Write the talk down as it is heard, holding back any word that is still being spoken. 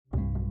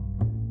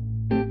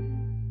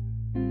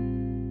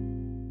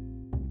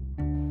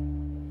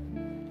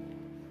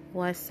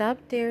What's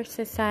up, dear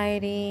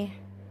society?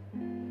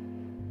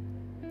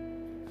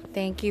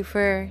 Thank you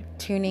for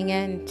tuning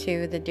in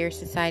to the Dear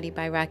Society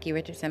by Rocky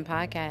Richardson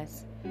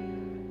podcast.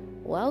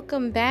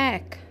 Welcome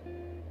back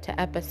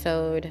to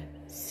episode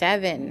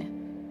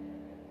 7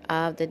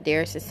 of the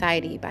Dear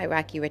Society by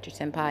Rocky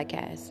Richardson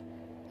podcast.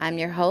 I'm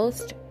your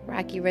host,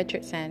 Rocky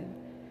Richardson.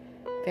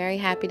 Very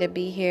happy to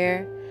be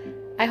here.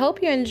 I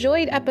hope you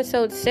enjoyed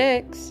episode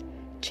 6,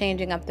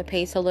 changing up the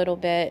pace a little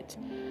bit.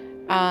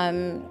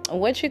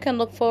 What you can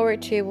look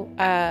forward to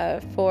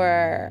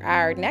for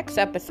our next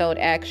episode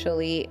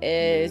actually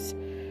is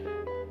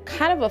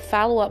kind of a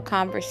follow-up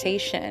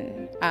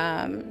conversation.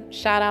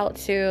 Shout out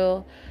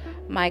to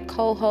my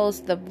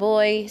co-host, The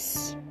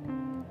Voice.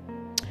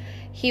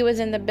 He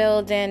was in the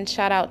building.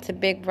 Shout out to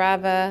Big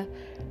Brother.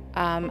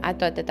 I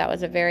thought that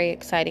was a very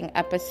exciting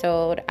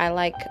episode. I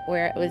like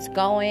where it was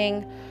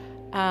going,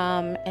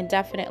 and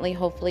definitely,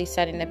 hopefully,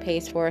 setting the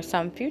pace for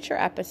some future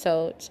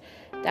episodes.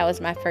 That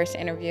was my first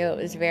interview. It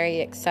was very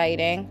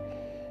exciting.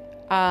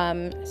 In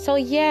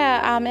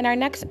our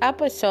next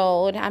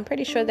episode, I'm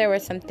pretty sure there were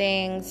some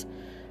things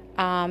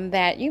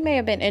that you may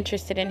have been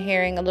interested in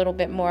hearing a little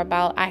bit more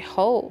about, I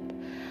hope.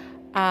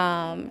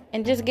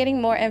 And just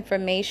getting more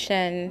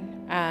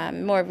information,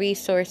 more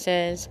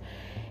resources.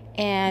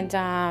 And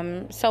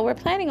so we're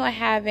planning on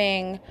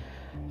having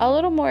a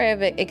little more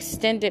of an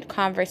extended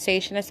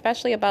conversation,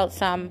 especially about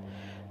some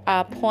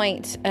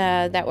points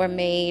that were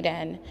made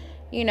and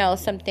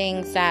some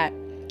things that,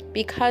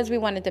 because we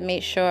wanted to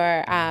make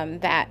sure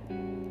that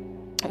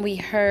we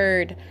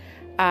heard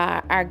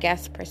our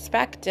guest's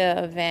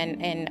perspective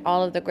and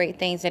all of the great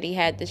things that he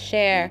had to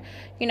share,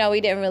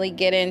 we didn't really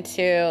get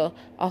into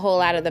a whole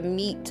lot of the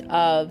meat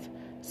of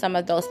some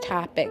of those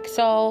topics.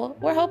 So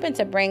we're hoping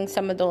to bring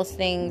some of those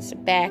things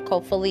back.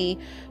 Hopefully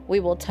we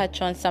will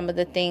touch on some of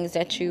the things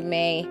that you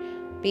may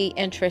be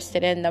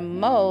interested in the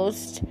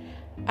most.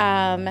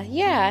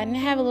 And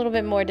have a little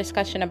bit more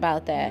discussion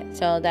about that.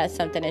 So that's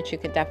something that you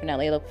could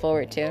definitely look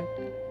forward to.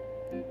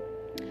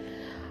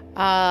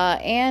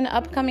 An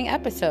upcoming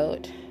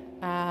episode.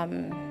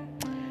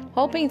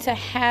 Hoping to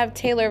have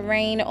Taylor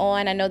Rain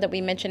on. I know that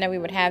we mentioned that we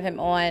would have him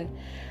on.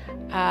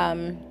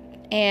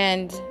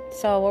 And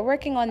so we're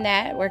working on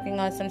that, working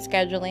on some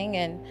scheduling,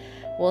 and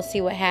we'll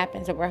see what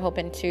happens. But we're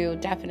hoping to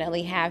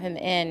definitely have him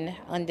in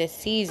on this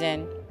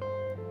season.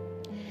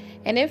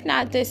 And if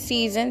not this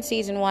season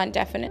 1,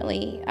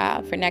 definitely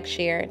for next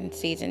year, and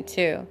season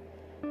 2,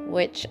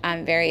 which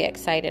I'm very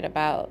excited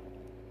about.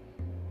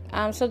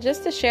 So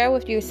just to share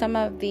with you some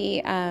of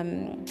the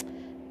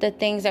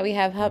things that we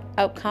have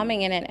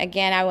upcoming. And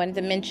again, I wanted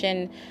to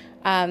mention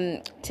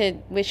to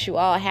wish you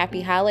all a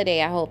happy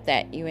holiday. I hope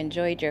that you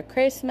enjoyed your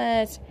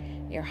Christmas,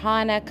 your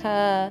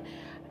Hanukkah.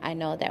 I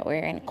know that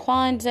we're in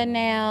Kwanzaa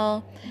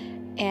now.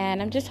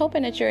 And I'm just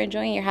hoping that you're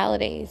enjoying your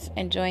holidays,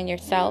 enjoying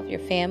yourself, your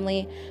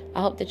family.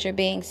 I hope that you're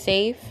being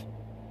safe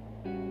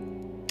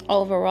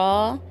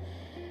overall.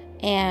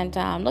 And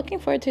I'm looking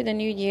forward to the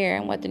new year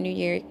and what the new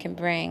year can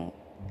bring.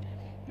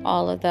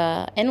 All of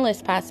the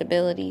endless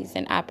possibilities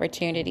and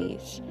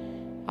opportunities.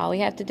 All we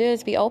have to do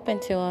is be open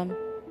to them.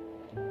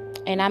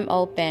 And I'm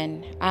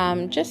open.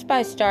 Just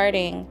by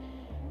starting,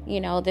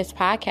 this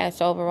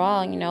podcast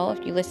overall,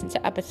 if you listen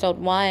to episode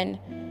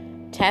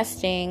 1,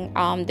 testing,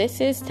 this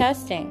is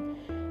testing.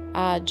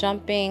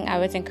 I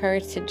was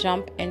encouraged to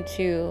jump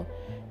into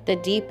the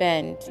deep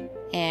end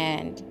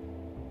and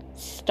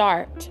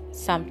start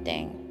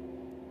something.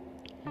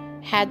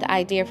 Had the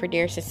idea for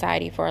Dear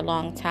Society for a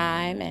long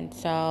time, and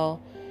so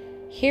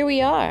here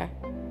we are.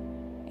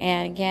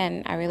 And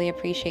again, I really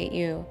appreciate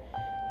you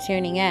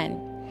tuning in.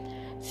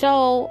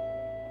 So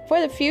for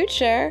the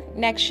future,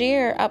 next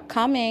year,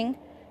 upcoming,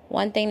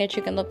 one thing that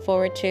you can look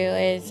forward to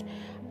is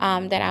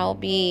that I'll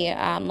be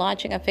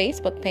launching a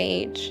Facebook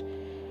page.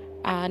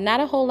 Not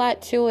a whole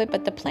lot to it,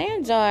 but the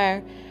plans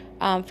are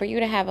for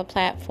you to have a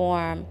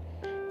platform,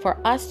 for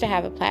us to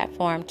have a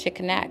platform to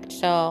connect.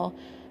 So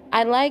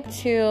I like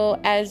to,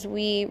 as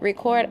we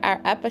record our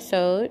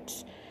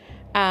episodes,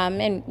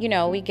 and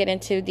we get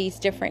into these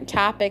different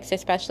topics,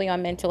 especially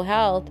on mental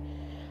health,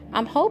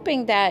 I'm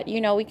hoping that,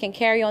 we can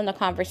carry on the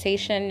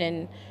conversation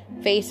in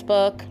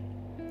Facebook.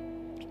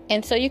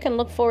 And so you can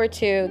look forward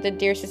to the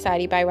Dear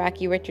Society by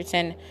Rocky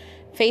Richardson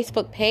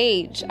Facebook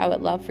page. I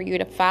would love for you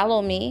to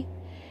follow me.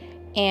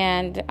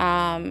 And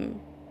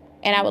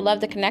I would love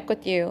to connect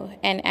with you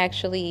and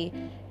actually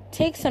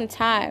take some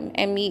time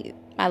and meet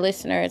my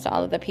listeners,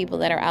 all of the people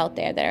that are out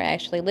there that are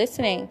actually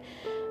listening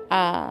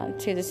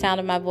to the sound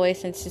of my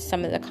voice and to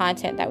some of the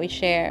content that we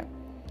share.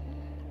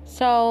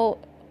 So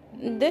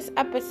this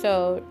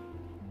episode,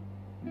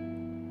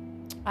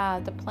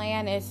 the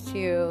plan is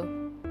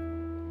to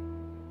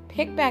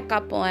pick back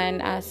up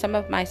on some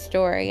of my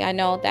story. I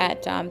know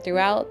that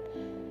throughout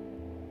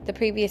the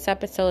previous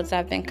episodes,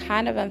 I've been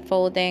kind of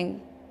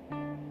unfolding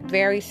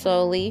very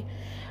slowly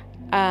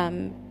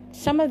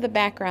some of the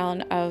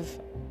background of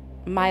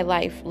my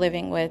life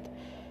living with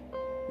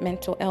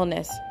mental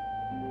illness.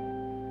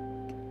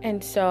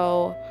 And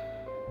so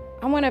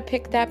I want to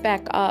pick that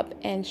back up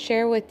and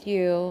share with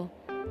you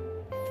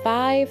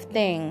 5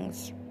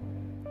 things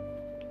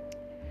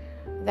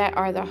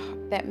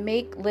that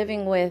make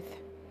living with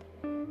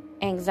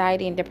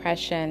anxiety and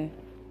depression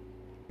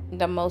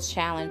the most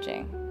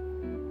challenging.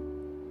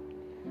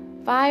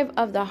 5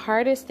 of the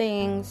hardest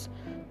things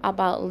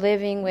about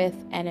living with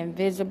an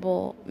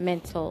invisible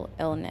mental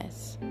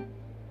illness.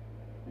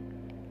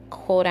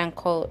 Quote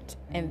unquote,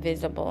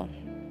 invisible.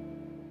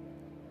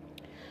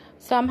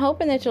 So I'm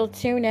hoping that you'll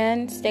tune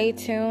in, stay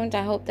tuned.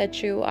 I hope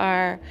that you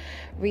are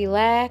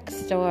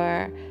relaxed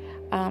or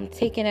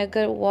taking a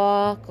good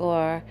walk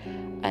or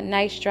a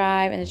nice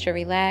drive, and that you're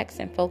relaxed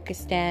and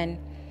focused in.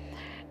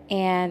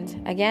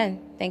 And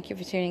again, thank you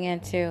for tuning in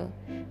to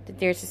the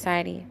Dear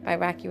Society by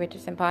Rocky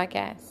Richardson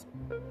podcast.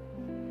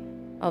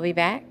 I'll be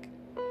back.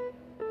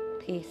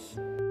 Peace.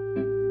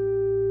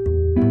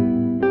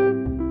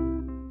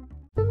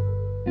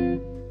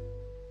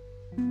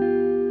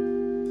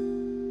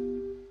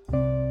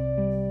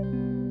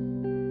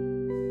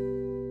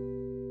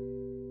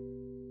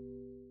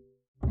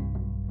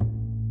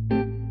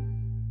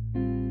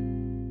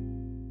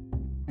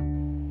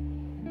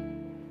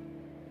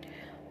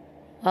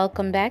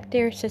 Welcome back,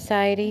 Dear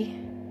Society,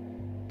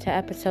 to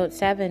episode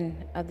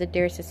 7 of the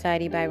Dear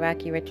Society by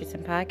Rocky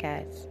Richardson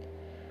podcast.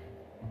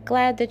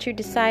 Glad that you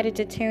decided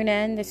to tune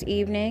in this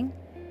evening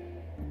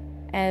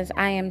as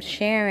I am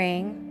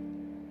sharing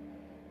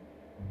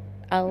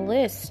a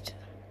list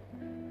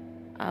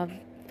of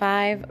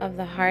 5 of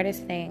the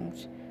hardest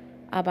things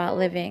about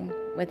living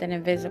with an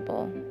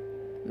invisible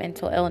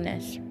mental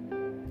illness.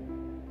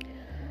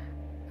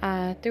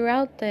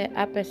 Throughout the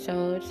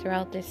episodes,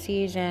 throughout this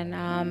season,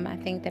 I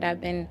think that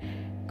I've been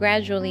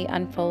gradually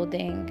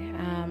unfolding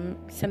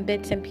some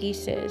bits and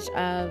pieces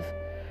of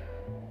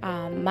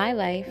my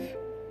life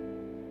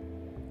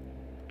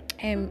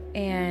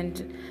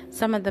and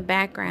some of the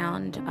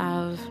background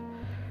of,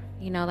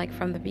 like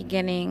from the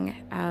beginning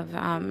of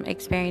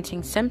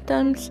experiencing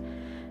symptoms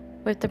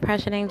with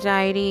depression,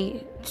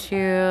 anxiety,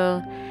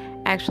 to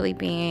actually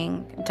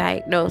being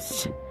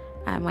diagnosed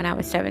when I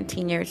was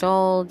 17 years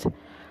old.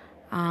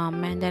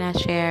 And then I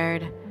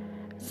shared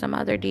some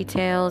other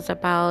details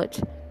about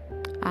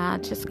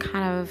just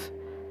kind of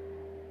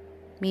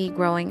me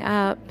growing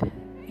up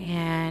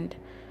and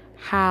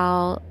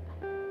how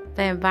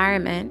the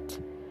environment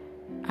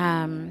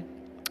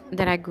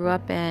that I grew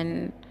up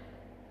in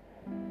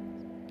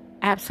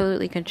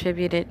absolutely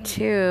contributed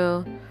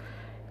to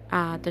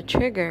the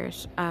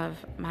triggers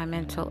of my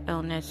mental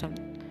illness,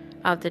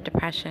 of the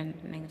depression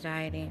and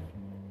anxiety.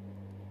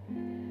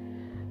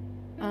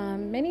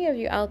 Many of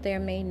you out there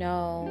may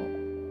know,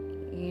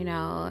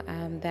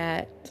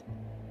 that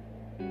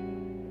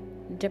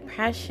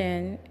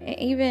depression,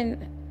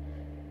 even,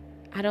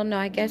 I don't know,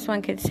 I guess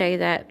one could say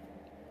that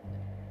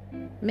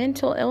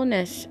mental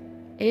illness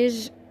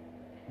is,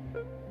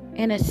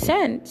 in a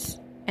sense,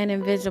 an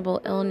invisible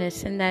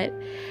illness, in that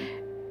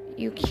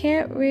you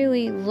can't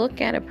really look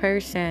at a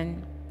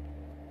person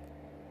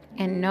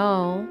and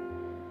know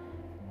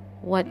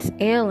what's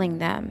ailing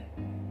them.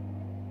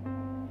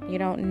 You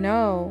don't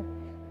know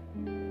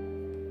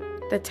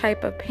the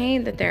type of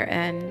pain that they're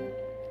in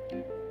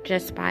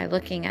just by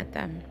looking at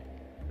them.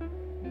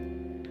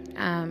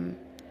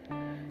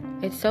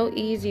 It's so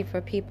easy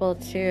for people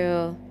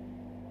to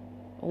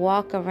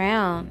walk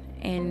around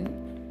and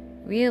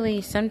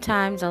really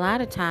sometimes, a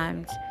lot of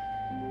times,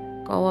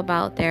 go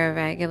about their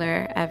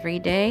regular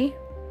everyday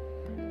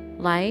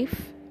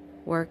life,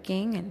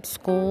 working and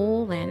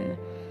school and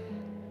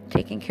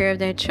taking care of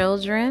their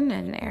children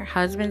and their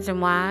husbands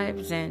and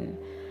wives, and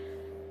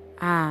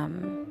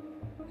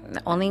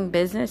owning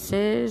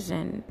businesses,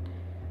 and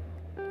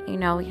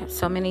we have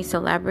so many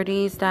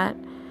celebrities that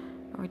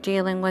are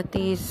dealing with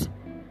these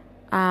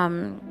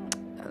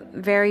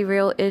very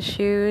real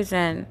issues,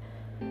 and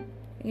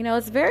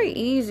it's very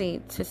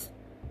easy to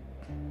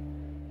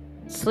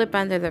slip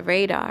under the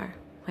radar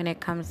when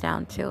it comes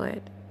down to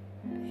it,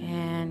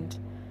 and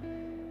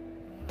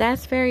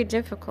that's very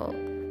difficult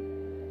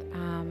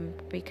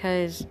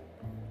because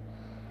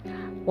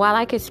while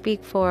I could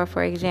speak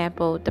for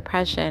example,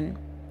 depression,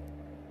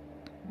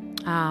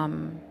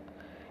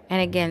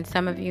 and again,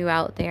 some of you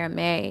out there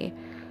may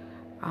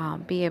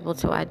be able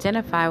to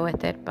identify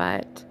with it,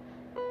 but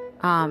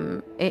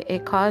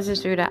it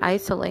causes you to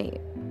isolate,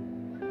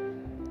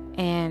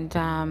 and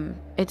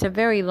it's a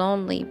very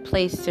lonely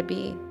place to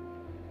be.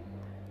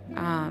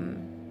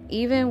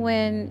 Even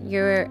when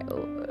you're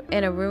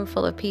in a room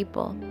full of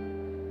people,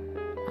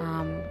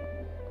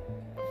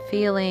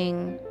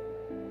 feeling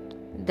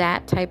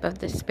that type of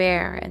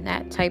despair and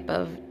that type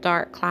of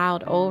dark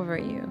cloud over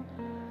you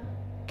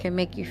can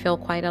make you feel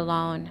quite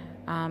alone,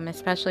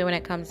 especially when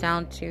it comes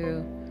down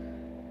to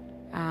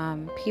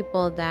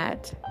people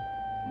that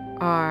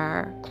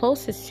are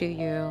closest to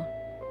you,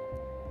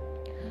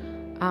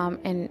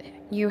 and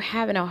you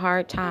having a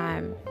hard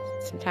time.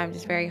 Sometimes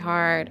it's very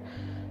hard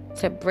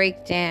to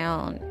break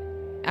down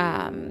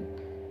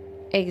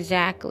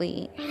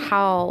exactly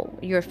how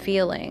you're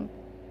feeling,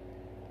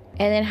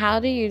 and then how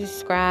do you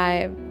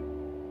describe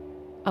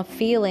a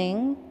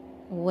feeling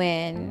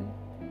when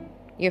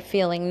you're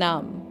feeling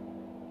numb?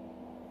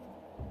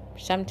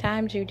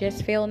 Sometimes you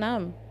just feel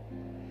numb.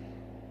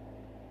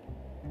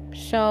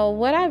 So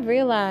what I've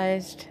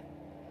realized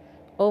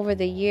over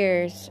the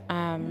years,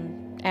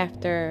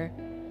 after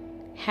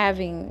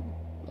having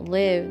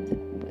lived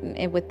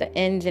with the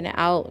ins and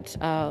outs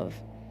of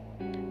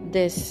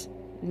this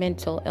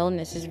mental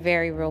illness, is a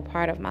very real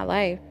part of my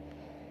life,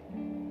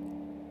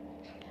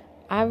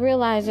 I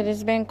realized that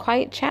it's been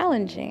quite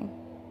challenging.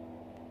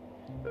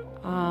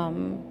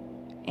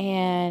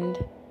 And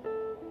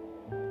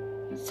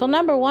so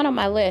number one on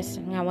my list,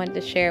 and I wanted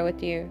to share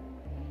with you,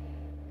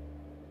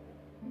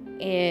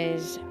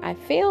 is I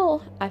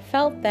felt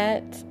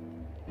that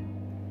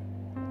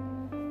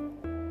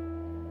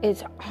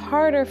it's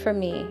harder for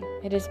me.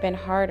 It has been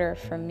harder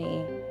for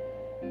me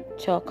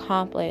to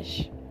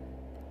accomplish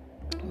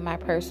my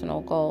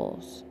personal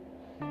goals.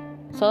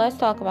 So let's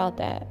talk about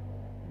that.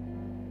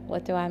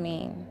 What do I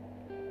mean?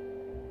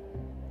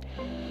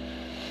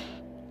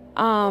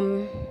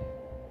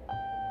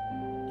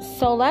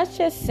 So let's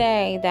just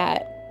say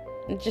that,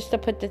 just to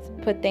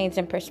put things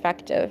in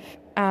perspective,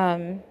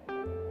 I've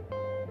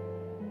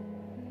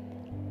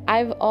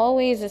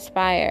always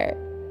aspired,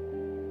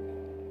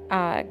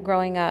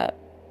 growing up,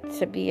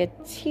 to be a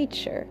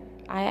teacher.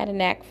 I had a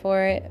knack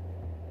for it.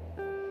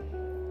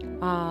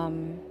 I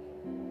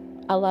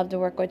love to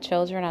work with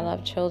children. I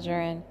love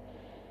children.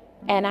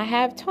 And I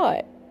have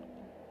taught.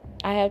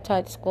 I have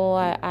taught school.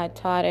 I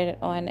taught it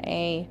on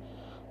a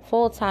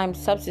full-time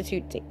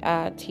substitute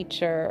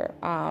teacher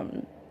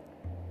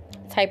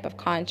type of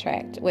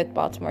contract with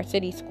Baltimore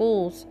City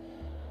Schools,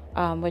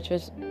 which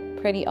was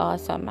pretty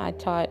awesome. I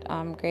taught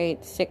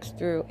grades 6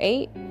 through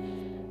 8,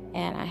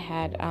 and I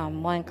had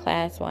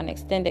one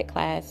extended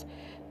class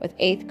with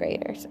 8th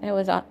graders. It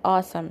was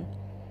awesome.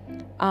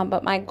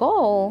 But my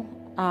goal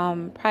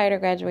prior to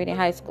graduating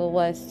high school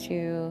was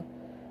to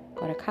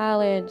go to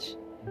college,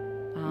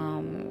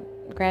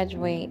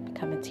 graduate,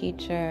 become a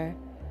teacher,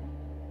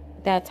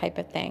 that type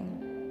of thing.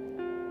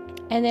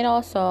 And then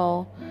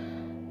also,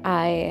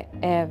 I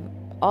have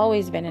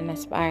always been an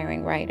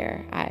aspiring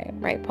writer. I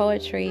write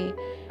poetry,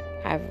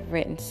 I've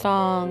written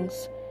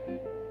songs,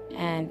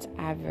 and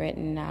I've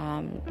written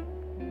a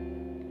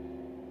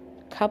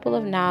couple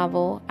of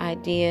novel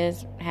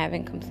ideas,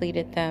 haven't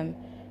completed them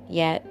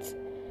yet.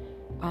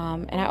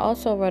 And I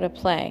also wrote a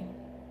play.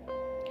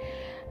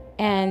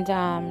 And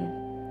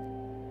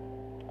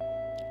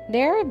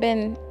there have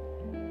been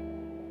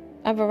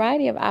a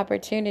variety of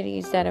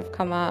opportunities that have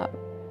come up.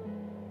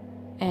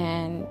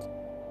 And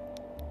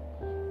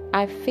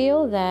I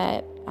feel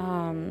that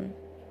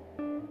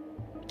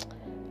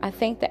I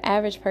think the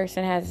average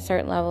person has a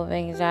certain level of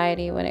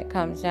anxiety when it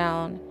comes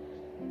down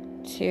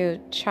to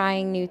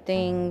trying new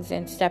things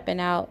and stepping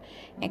out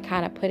and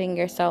kind of putting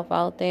yourself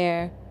out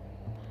there.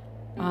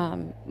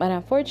 But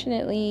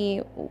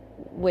unfortunately,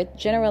 with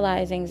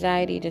generalized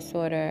anxiety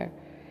disorder,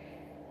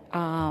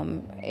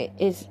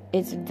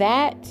 it's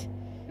that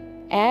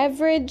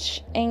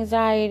average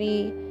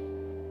anxiety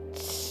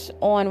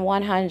on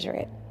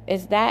 100.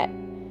 Is that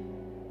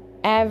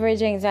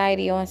average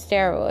anxiety on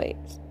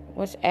steroids?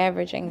 What's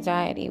average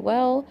anxiety?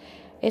 Well,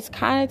 it's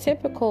kind of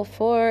typical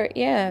for,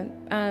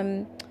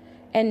 and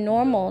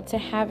normal to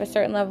have a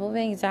certain level of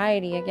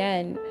anxiety,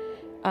 again,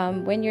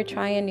 when you're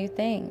trying new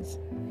things,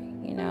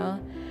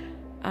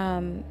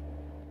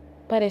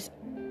 but it's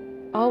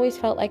always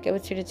felt like it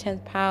was to the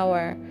 10th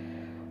power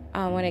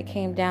when it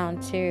came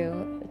down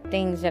to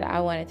things that I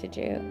wanted to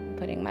do,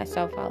 putting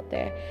myself out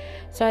there.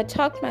 So I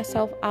talked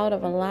myself out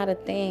of a lot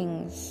of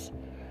things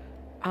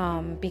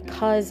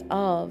because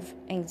of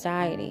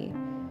anxiety,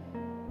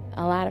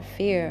 a lot of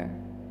fear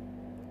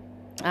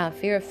of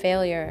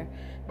failure,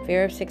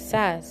 fear of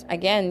success.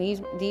 Again,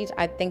 these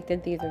I think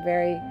that these are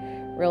very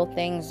real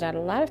things that a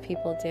lot of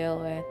people deal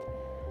with.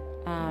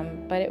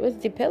 But it was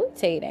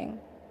debilitating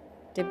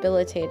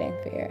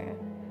fear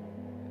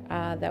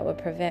that would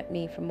prevent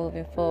me from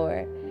moving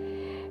forward.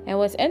 And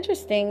what's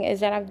interesting is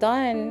that I've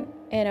done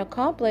and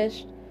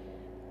accomplished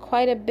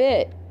quite a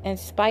bit in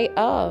spite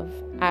of.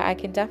 I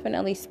can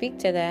definitely speak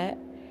to that.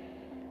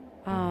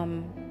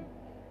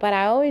 But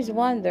I always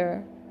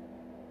wonder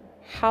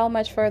how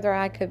much further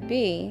I could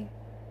be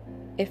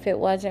if it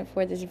wasn't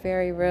for this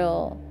very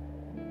real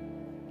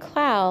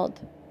cloud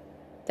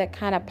that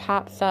kind of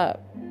pops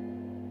up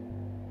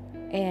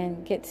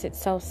and gets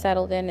itself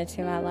settled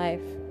into my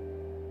life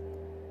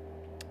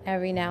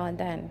every now and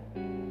then.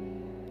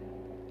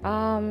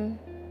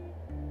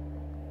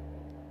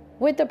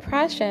 With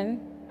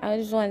depression, I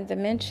just wanted to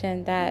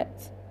mention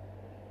that,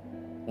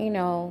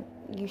 you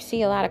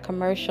see a lot of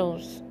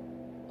commercials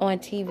on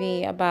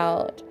TV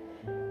about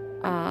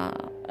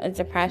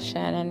depression,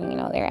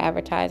 and they're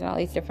advertising all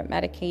these different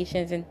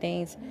medications and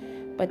things,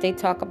 but they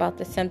talk about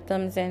the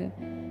symptoms, and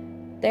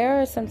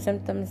there are some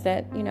symptoms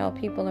that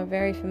people are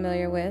very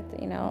familiar with,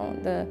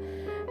 the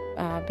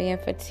being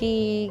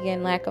fatigue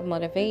and lack of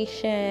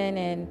motivation,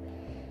 and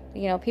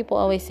people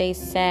always say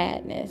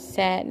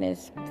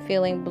sadness,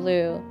 feeling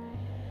blue,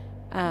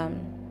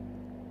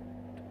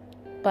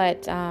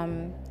 but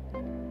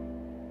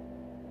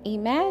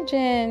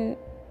imagine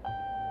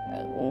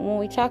when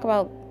we talk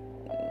about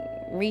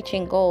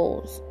reaching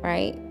goals,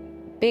 right?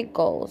 Big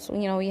goals.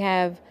 We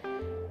have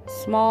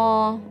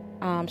small,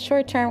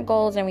 short-term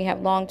goals, and we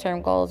have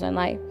long-term goals in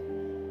life.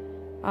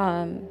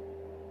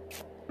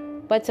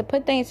 But to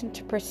put things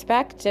into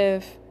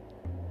perspective,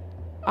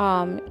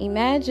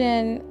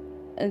 imagine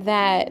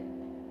that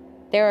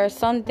there are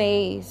some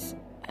days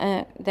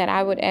that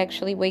I would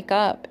actually wake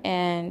up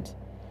and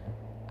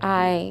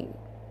I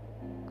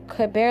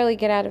could barely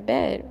get out of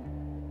bed,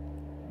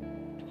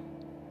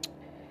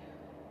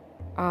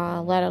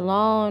 let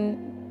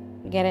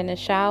alone get in the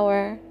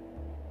shower.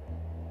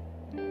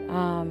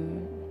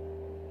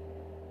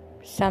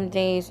 Some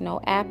days no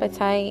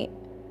appetite,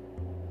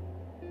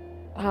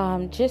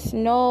 just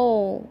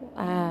no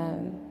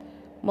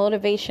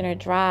motivation or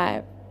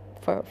drive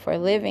for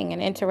living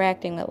and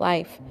interacting with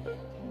life.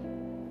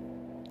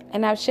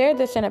 And I've shared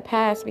this in the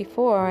past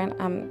before, and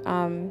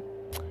I'm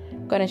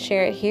going to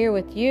share it here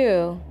with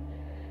you.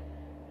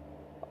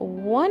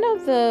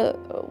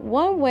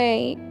 One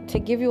way to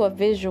give you a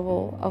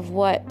visual of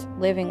what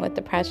living with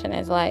depression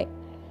is like,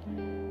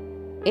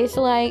 it's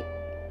like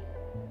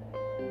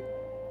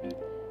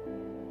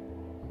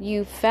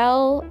you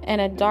fell in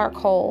a dark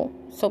hole.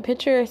 So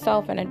picture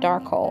yourself in a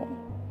dark hole.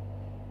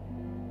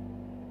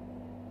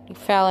 You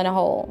fell in a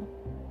hole,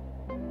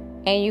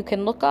 and you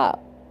can look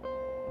up.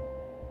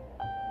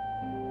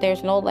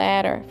 There's no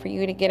ladder for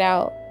you to get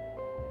out.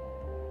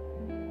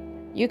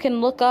 You can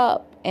look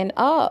up, and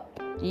up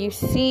you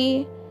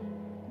see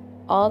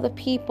all the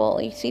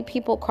people. You see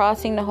people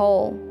crossing the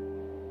hole.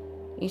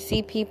 You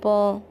see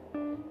people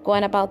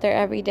going about their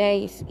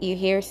everyday. You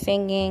hear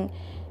singing.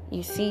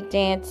 You see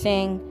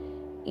dancing.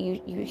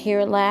 You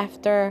hear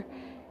laughter.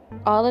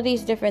 All of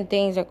these different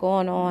things are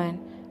going on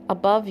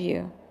above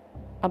you,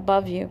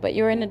 but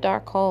you're in a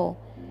dark hole,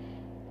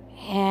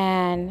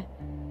 and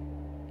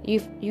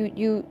you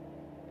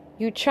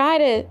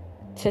try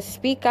to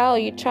speak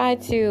out. You try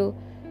to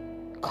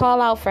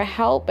call out for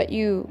help, but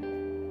you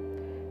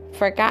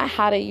forgot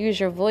how to use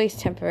your voice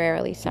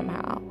temporarily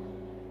somehow.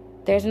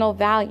 There's no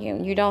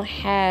volume. You don't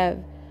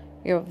have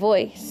your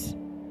voice,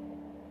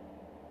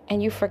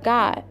 and you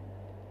forgot.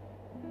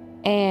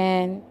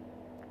 And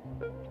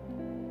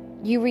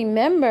you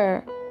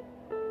remember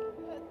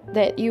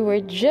that you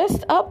were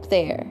just up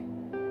there.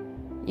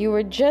 You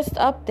were just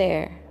up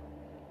there.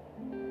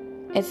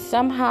 And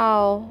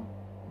somehow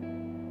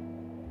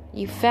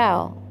you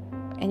fell.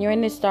 And you're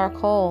in this dark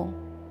hole.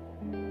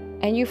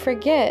 And you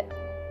forget.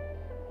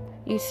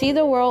 You see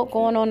the world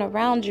going on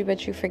around you,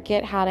 but you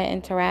forget how to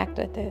interact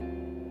with it.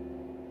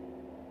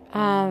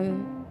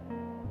 And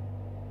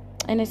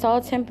it's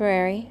all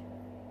temporary.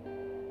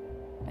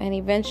 And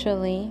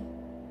eventually,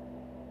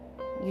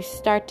 you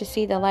start to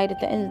see the light at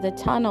the end of the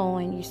tunnel,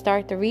 and you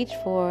start to reach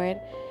for it.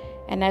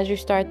 And as you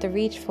start to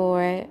reach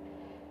for it,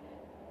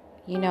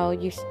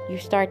 you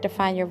start to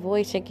find your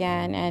voice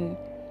again, and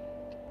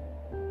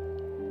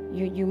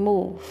you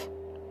move.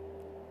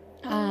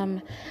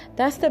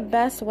 That's the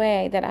best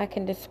way that I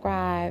can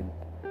describe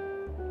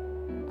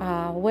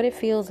what it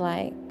feels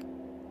like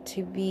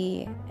to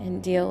be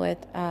and deal with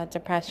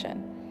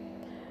depression.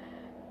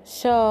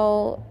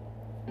 So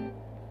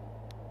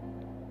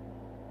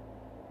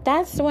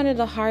that's one of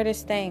the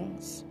hardest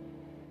things.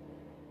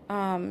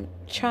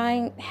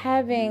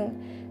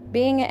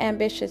 Being an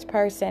ambitious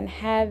person,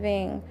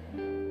 having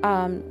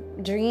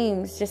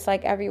dreams just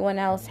like everyone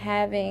else,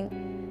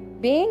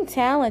 being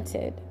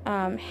talented,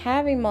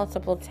 having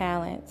multiple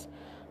talents,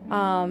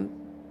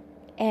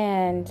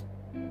 and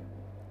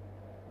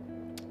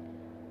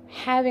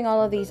having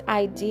all of these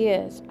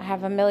ideas. I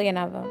have a million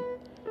of them,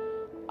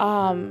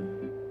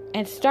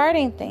 and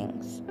starting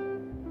things,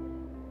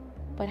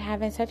 but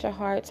having such a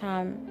hard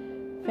time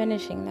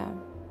finishing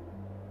them.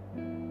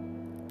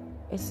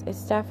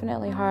 It's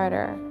definitely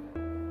harder,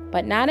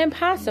 but not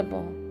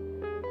impossible.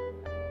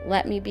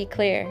 Let me be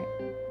clear.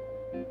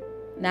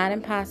 Not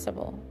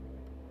impossible,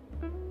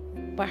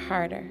 but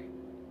harder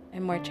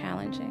and more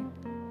challenging.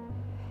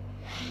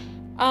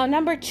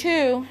 Number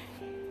two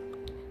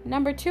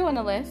on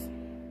the list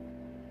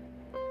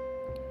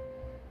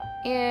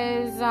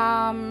is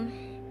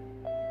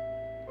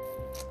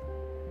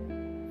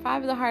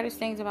 5 of the hardest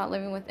things about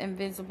living with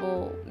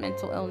invisible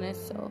mental illness.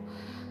 So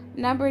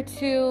number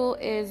 2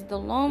 is the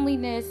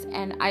loneliness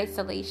and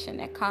isolation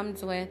that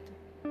comes with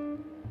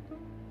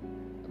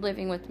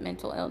living with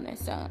mental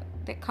illness.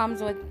 That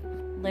comes with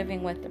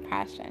living with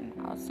depression,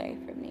 I'll say,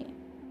 for me.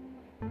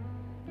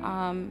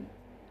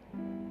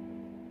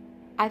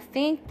 I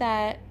think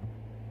that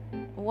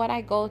what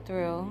I go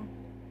through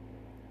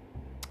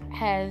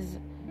has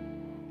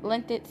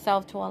lent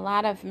itself to a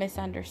lot of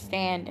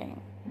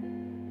misunderstanding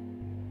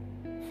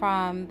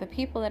from the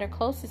people that are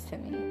closest to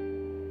me.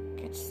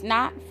 It's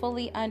not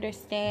fully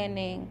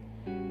understanding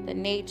the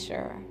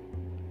nature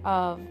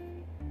of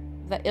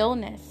the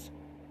illness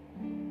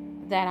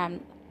that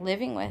I'm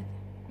living with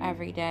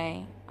every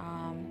day.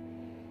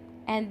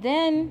 And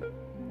then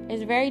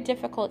it's very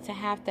difficult to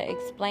have to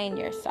explain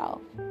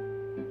yourself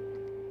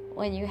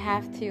when you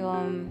have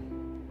to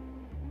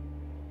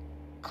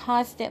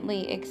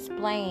constantly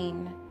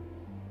explain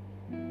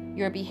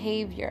your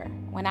behavior,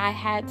 when I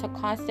had to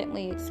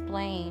constantly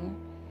explain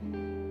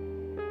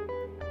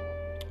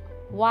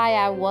why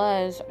I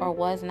was or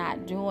was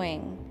not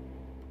doing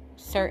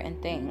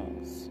certain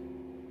things,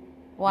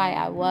 why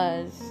I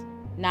was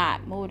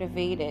not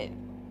motivated,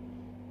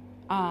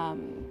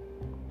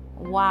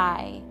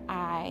 why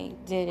I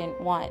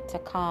didn't want to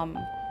come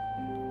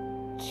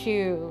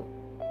to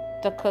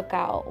the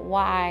cookout,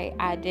 why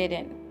I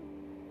didn't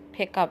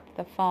pick up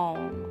the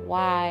phone,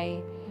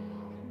 why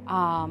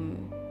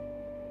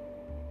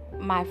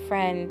my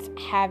friends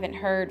haven't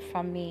heard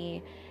from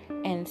me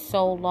in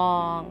so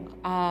long.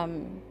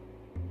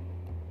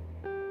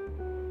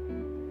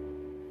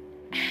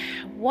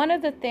 One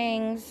of the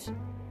things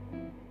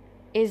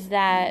is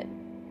that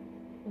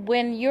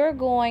when you're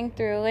going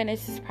through, and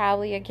this is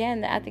probably,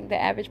 again, I think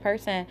the average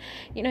person,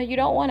 you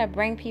don't want to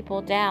bring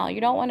people down.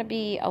 You don't want to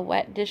be a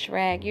wet dish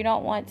rag. You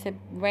don't want to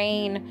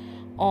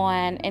rain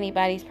on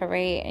anybody's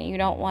parade, and you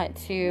don't want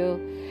to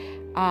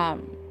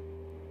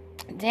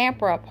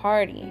damper a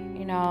party,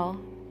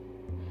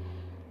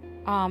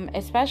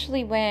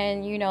 especially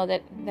when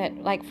that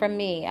like for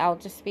me, I'll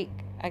just speak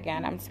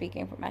again, I'm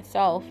speaking for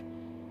myself.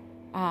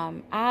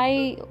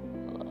 I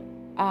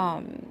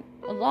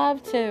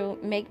love to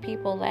make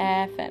people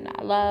laugh, and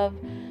I love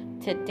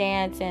to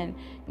dance, and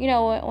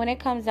when it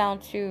comes down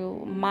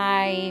to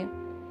my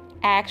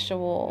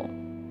actual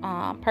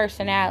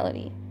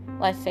personality,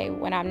 let's say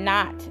when I'm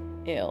not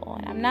ill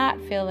and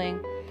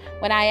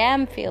when I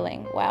am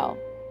feeling well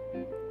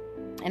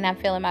and I'm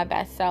feeling my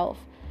best self,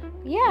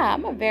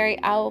 I'm a very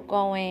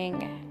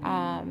outgoing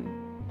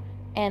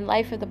and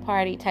life of the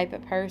party type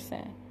of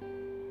person.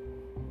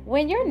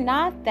 When you're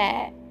not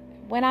that,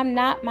 when I'm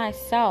not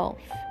myself,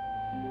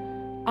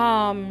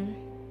 I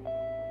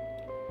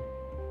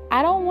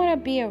don't want to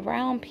be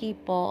around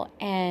people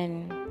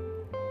and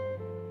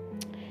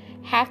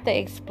have to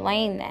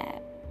explain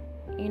that,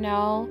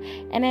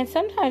 and then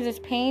sometimes it's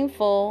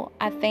painful,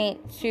 I think,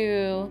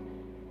 to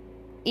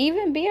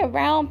even be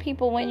around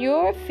people when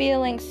you're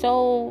feeling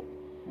so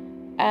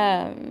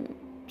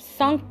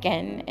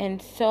sunken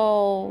and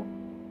so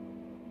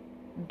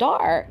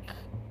dark,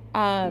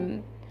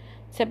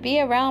 to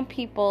be around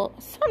people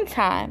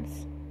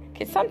sometimes,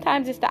 because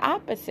sometimes it's the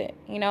opposite.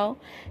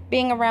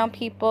 Being around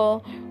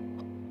people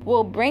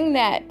will bring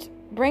that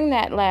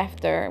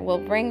laughter, will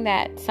bring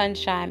that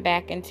sunshine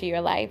back into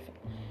your life,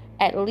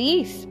 at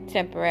least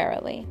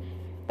temporarily.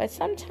 But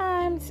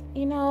sometimes,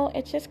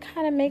 it just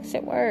kind of makes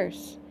it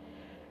worse.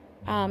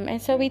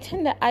 And so we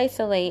tend to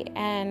isolate,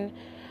 and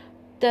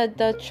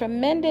the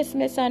tremendous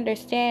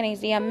misunderstandings,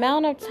 the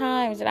amount of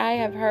times that I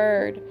have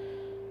heard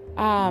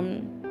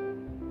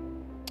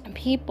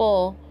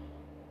people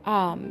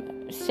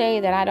say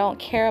that I don't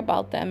care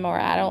about them, or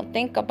I don't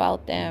think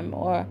about them,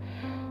 or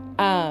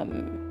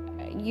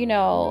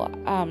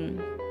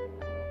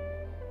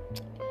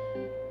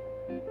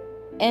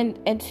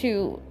and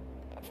to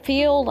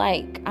feel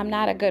like I'm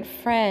not a good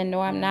friend,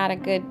 or I'm not a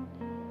good,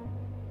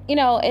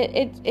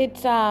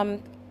 it's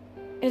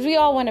because we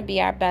all want to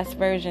be our best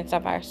versions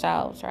of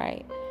ourselves,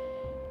 right?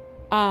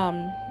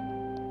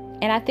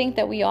 And I think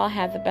that we all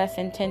have the best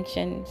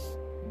intentions,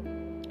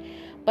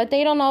 but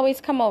they don't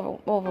always come over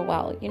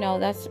well.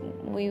 That's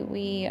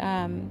we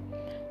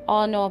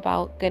all know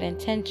about good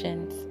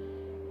intentions,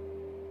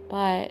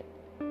 but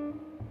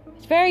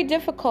it's very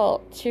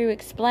difficult to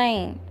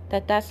explain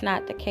that that's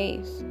not the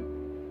case.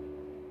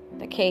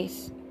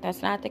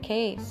 That's not the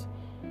case.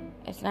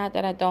 It's not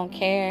that I don't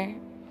care.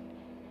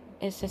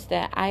 It's just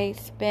that I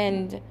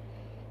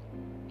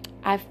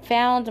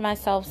found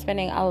myself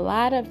spending a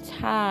lot of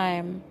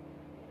time,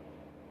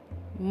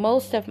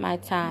 most of my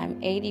time,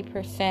 80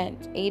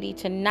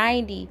 to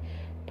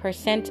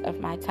 90% of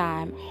my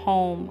time,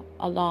 home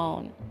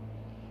alone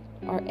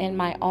or in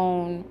my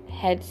own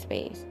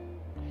headspace.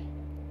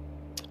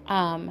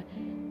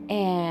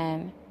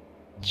 And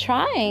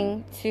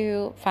trying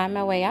to find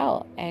my way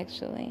out,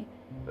 actually.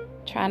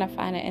 Trying to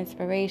find an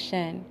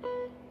inspiration,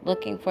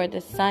 looking for the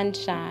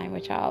sunshine,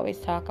 which I always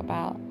talk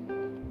about,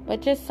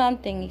 but just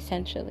something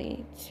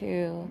essentially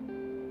to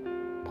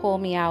pull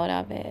me out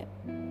of it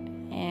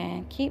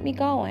and keep me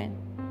going.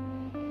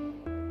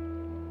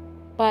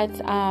 But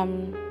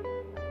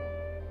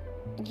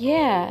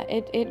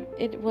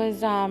it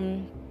was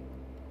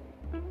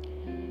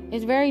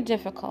it's very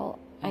difficult,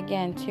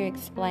 again, to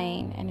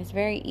explain, and it's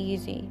very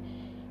easy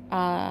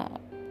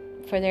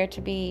for there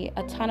to be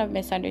a ton of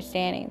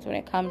misunderstandings when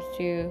it comes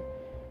to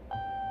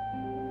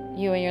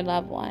you and your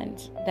loved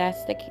ones.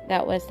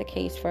 That was the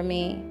case for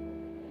me.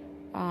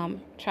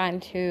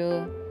 Trying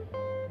to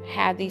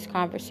have these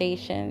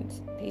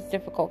conversations, these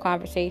difficult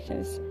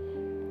conversations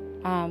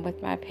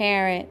with my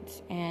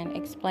parents, and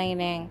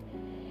explaining,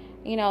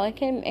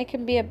 it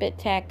can be a bit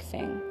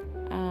taxing,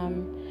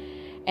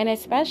 and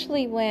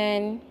especially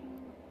when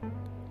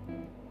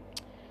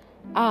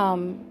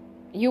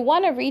you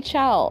want to reach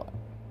out,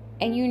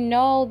 and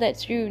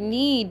that you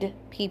need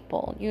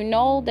people,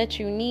 that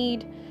you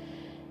need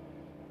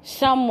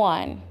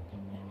someone,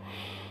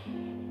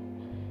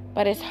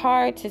 but it's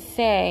hard to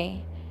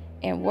say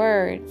in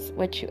words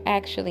what you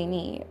actually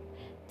need.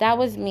 That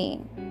was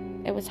me.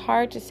 It was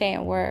hard to say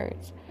in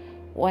words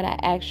what I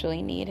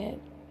actually needed.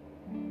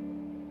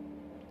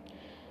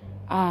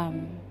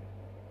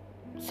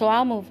 So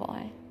I'll move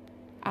on.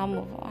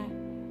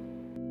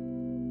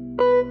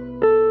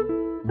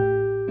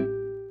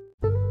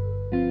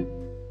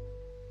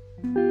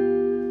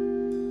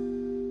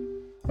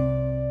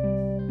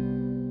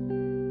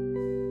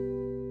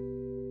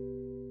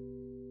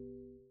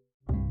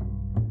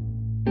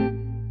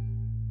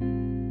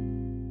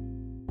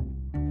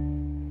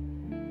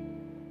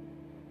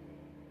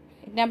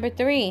 Number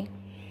 3,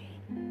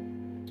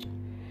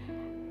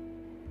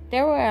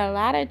 there were a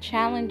lot of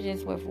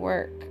challenges with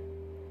work.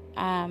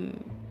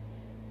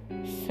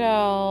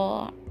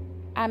 So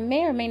I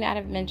may or may not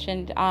have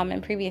mentioned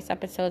in previous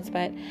episodes,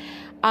 but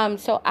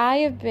so I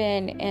have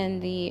been in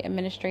the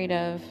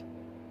administrative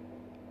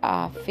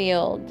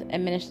field,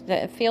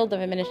 the field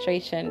of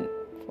administration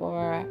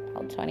for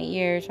about 20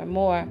 years or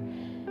more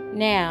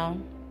now.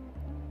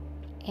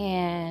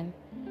 And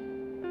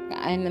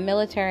in the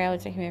military, I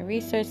was a human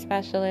resource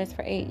specialist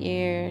for 8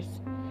 years.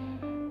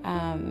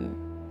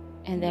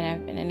 And then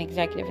I've been an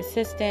executive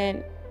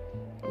assistant,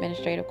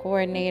 administrative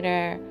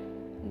coordinator,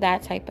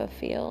 that type of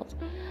field.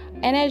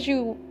 And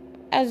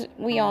as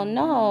we all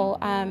know,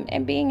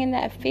 and being in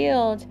that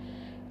field,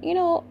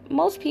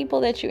 most people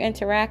that you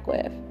interact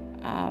with,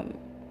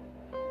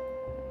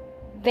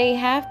 they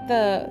have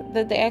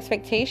the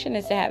expectation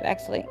is to have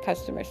excellent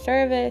customer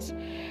service.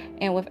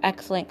 And with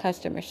excellent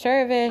customer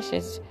service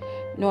is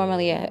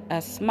normally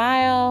a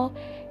smile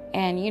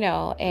and,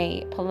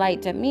 a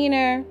polite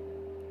demeanor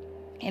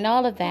and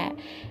all of that.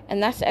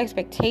 And that's the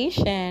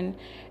expectation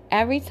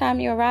every time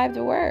you arrive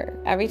to work,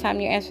 every time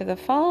you answer the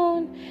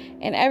phone,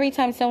 and every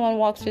time someone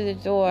walks through the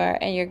door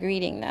and you're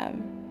greeting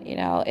them,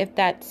 if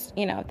that's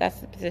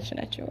the position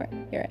that you're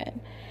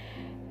in.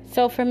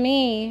 So for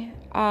me,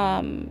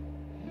 I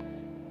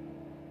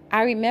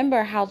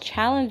remember how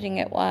challenging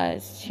it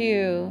was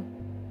to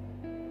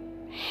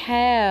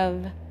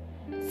have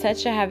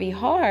such a heavy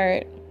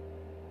heart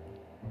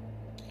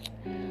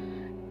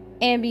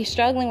and be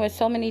struggling with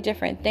so many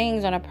different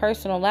things on a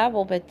personal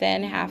level, but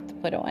then have to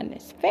put on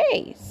this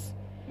face.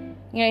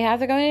 You have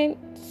to go in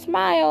and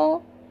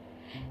smile.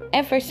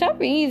 And for some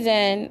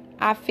reason,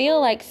 I feel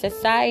like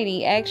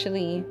society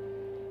actually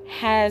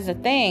has a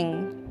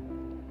thing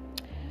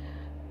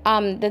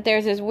that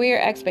there's this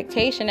weird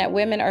expectation that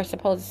women are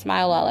supposed to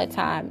smile all the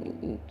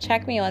time.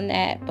 Check me on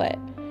that, but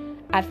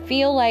I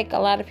feel like a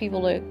lot of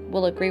people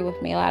will agree with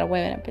me. A lot of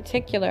women in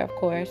particular, of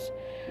course,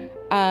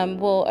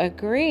 will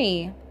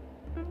agree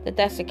that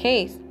that's the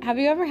case. Have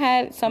you ever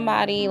had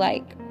somebody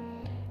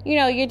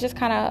you're just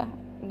kind of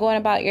going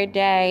about your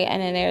day,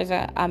 and then there's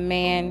a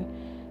man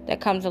that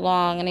comes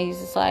along and he's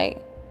just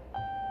like,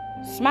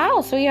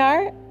 smile,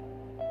 sweetheart.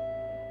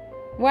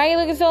 Why are you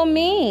looking so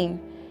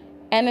mean?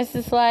 And it's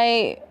just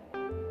like,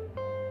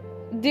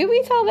 do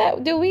we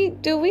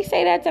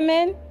say that to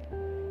men?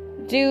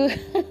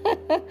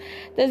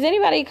 Does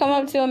anybody come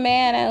up to a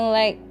man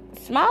and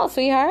smile,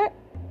 sweetheart?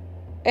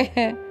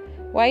 Why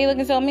are you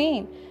looking so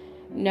mean?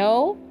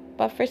 No,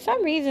 but for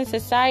some reason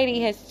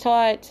society has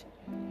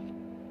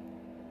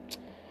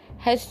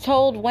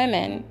told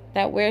women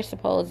that we're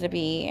supposed to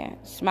be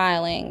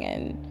smiling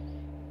and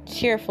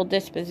cheerful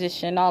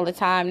disposition all the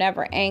time,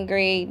 never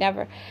angry,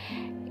 never,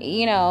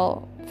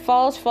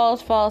 false.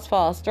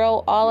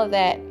 Throw all of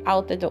that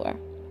out the door.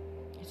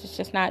 It's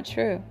just not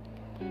true.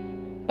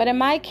 But in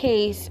my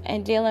case,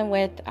 and dealing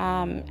with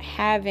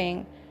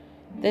having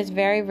this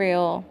very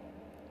real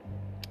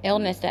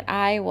illness that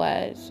I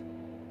was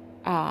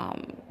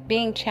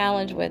being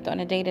challenged with on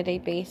a day-to-day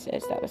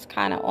basis, that was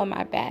kind of on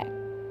my back,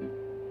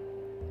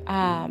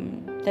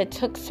 that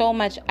took so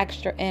much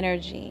extra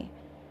energy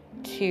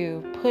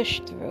to push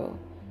through,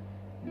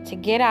 to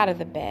get out of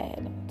the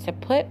bed, to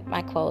put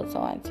my clothes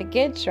on, to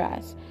get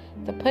dressed,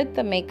 to put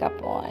the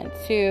makeup on,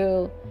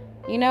 to,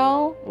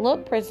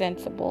 look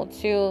presentable,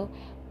 to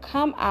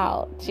come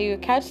out, to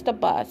catch the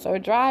bus or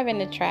drive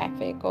into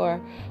traffic or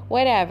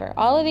whatever.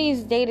 All of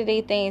these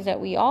day-to-day things that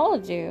we all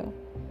do,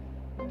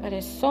 but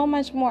there's so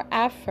much more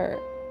effort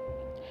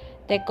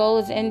that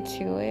goes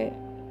into it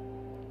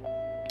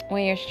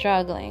when you're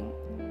struggling.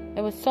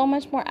 It was so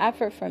much more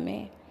effort for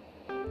me.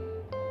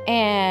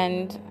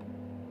 And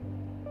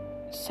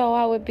so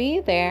I would be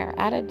there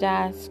at the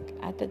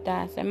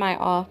desk in my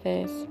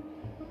office,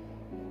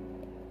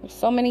 with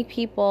so many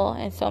people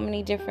and so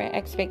many different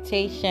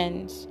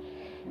expectations.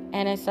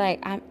 And it's like,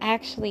 I'm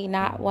actually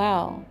not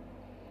well.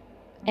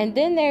 And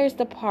then there's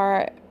the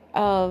part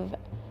of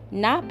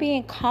not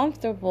being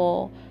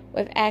comfortable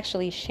with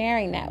actually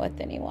sharing that with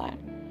anyone.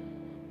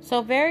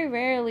 So very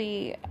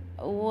rarely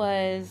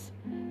was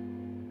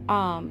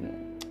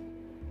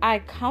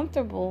I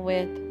comfortable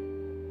with,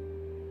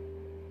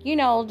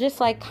 just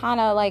kind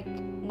of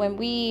when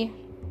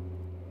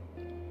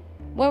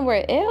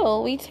we're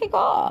ill, we take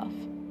off.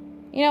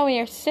 When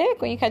you're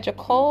sick, when you catch a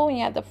cold, when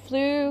you have the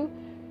flu,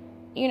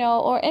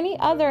 or any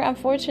other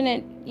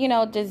unfortunate,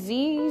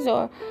 disease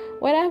or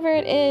whatever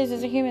it is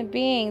as a human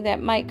being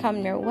that might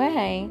come your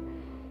way,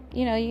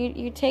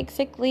 you take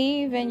sick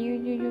leave and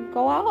you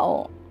go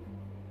out.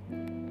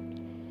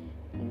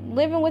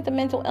 Living with a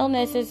mental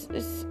illness is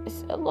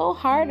a little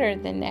harder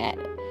than that,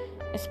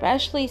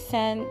 especially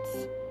since,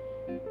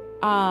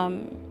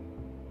 again,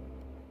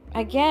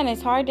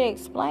 it's hard to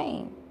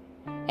explain.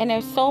 And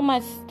there's so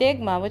much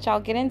stigma, which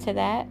I'll get into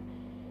that.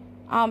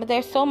 But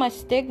there's so much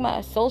stigma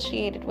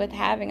associated with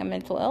having a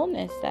mental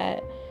illness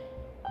that,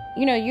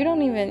 you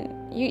don't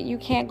even, you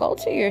can't go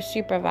to your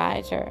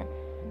supervisor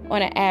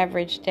on an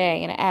average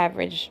day in an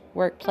average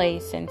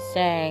workplace and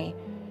say,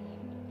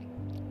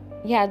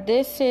 yeah,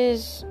 this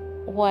is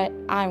what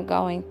I'm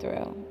going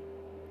through.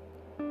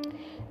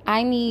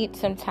 I need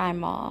some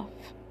time off.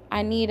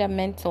 I need a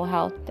mental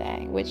health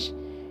day, which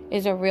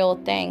is a real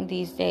thing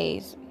these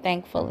days,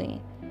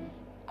 thankfully.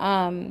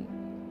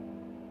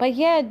 But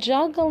yeah,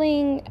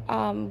 juggling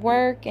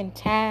work and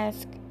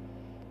task.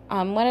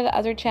 One of the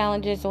other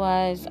challenges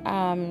was,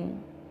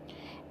 and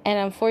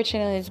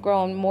unfortunately it's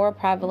grown more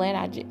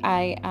prevalent,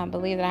 I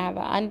believe that I have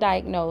an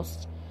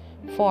undiagnosed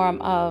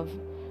form of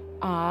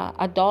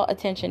adult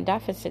attention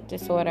deficit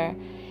disorder.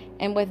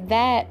 And with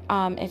that,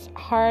 it's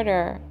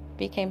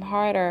became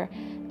harder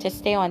to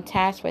stay on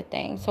task with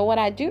things. So what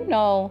I do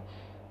know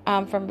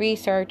from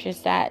research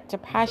is that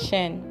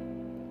depression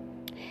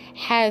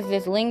has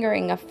this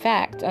lingering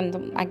effect,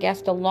 and I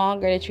guess the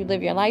longer that you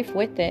live your life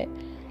with it,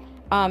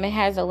 it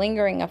has a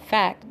lingering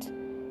effect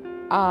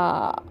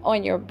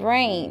on your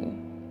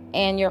brain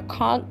and your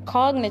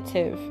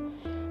cognitive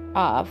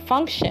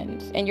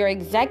functions and your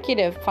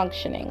executive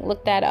functioning.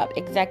 Look that up,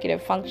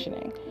 executive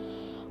functioning.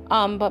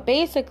 But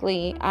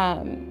basically,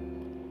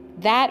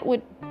 that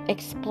would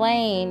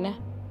explain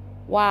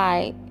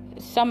why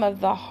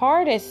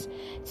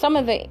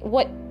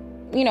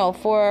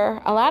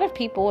for a lot of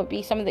people would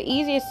be some of the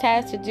easiest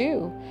tasks to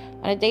do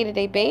on a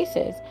day-to-day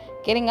basis.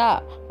 Getting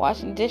up,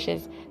 washing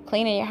dishes,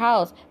 cleaning your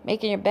house,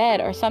 making your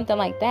bed, or something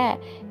like that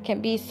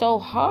can be so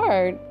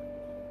hard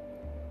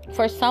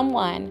for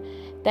someone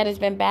that has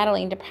been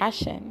battling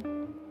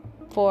depression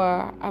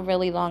for a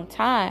really long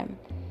time.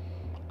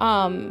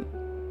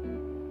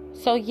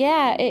 So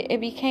yeah, it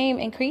became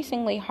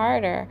increasingly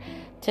harder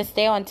to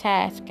stay on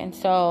task. And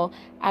so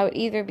I would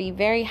either be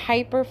very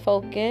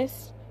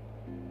hyper-focused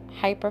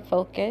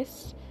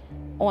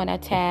on a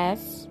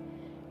task,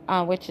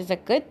 which is a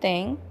good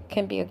thing,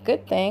 can be a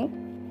good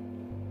thing.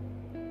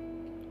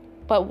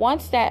 But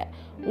once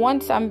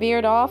I'm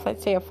veered off,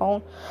 let's say a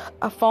phone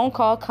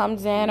call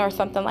comes in or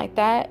something like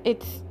that,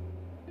 it's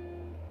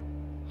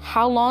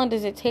how long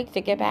does it take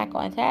to get back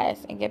on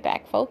task and get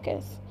back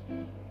focused?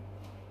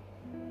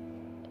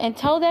 And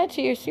tell that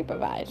to your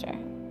supervisor.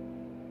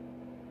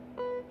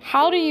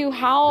 How do you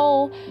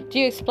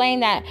explain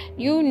that?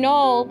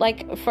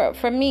 Like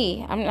for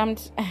me,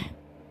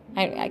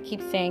 I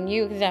keep saying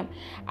you because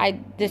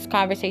this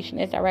conversation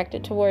is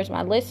directed towards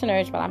my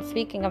listeners, but I'm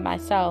speaking of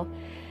myself.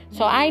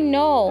 So I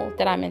know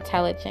that I'm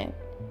intelligent.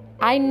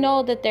 I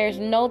know that there's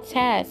no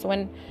test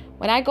when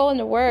I go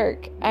into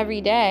work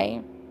every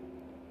day.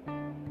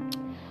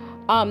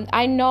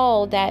 I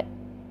know that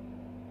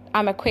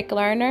I'm a quick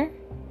learner,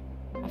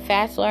 a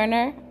fast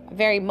learner,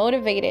 very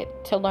motivated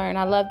to learn.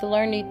 I love to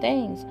learn new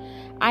things.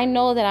 I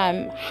know that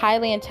I'm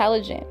highly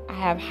intelligent. I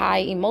have high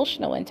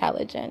emotional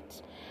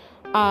intelligence.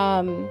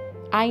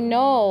 I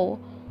know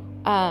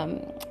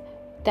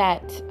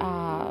that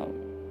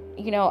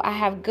I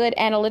have good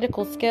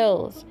analytical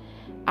skills.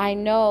 I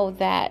know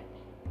that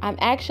I'm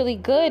actually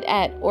good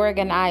at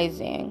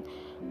organizing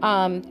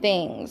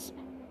things.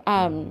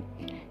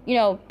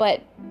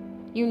 But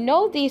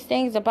these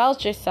things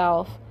about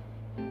yourself,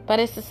 but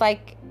it's just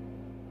like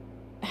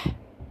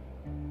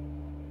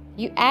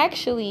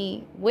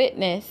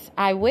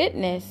I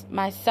witnessed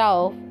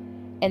myself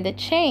and the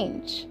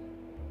change.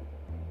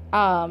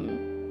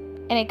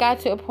 And it got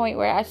to a point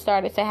where I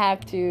started to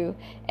have to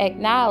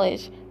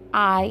acknowledge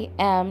I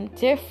am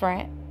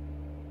different.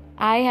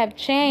 I have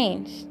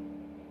changed.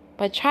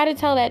 But try to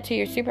tell that to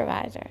your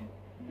supervisor.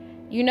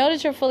 You know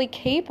that you're fully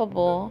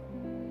capable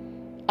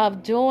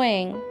of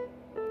doing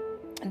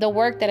the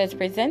work that is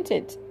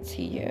presented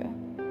to you.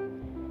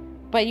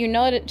 But you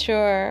know that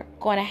you're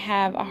going to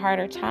have a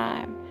harder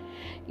time.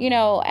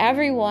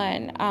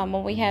 Everyone,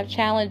 when we have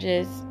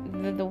challenges,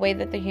 the way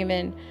that the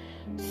human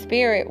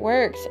spirit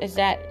works is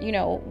that,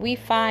 we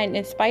find,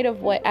 in spite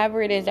of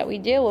whatever it is that we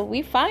deal with,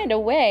 we find a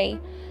way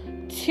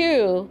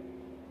to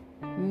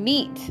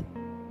meet.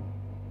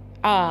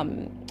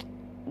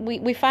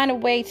 We find a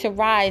way to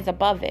rise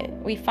above it.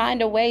 We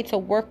find a way to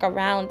work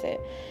around it.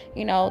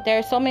 There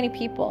are so many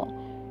people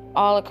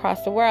all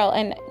across the world,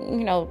 and,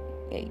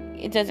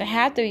 it doesn't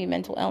have to be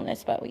mental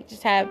illness, but we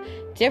just have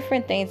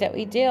different things that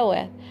we deal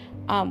with.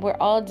 We're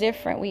all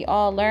different. We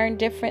all learn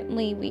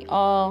differently. We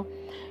all,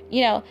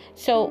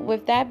 so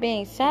with that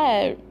being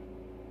said,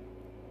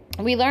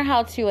 we learn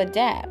how to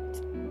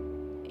adapt,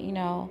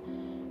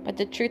 but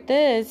the truth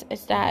is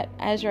that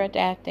as you're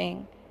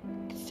adapting,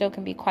 it still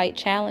can be quite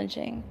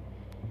challenging.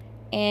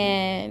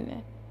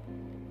 And,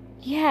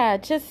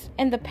 just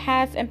in the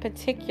past in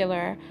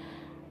particular,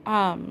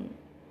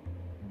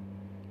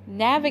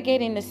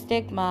 navigating the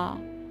stigma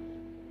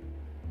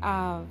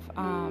of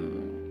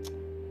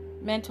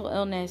mental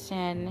illness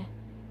and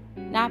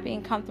not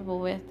being comfortable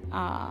with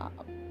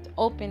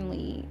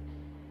openly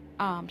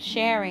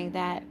sharing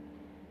that,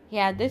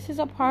 this is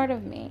a part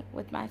of me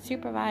with my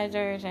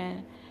supervisors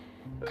and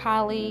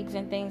colleagues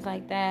and things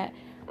like that.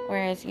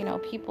 Whereas,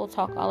 people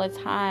talk all the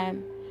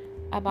time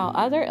about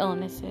other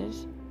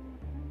illnesses,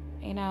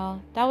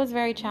 that was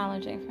very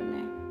challenging for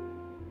me.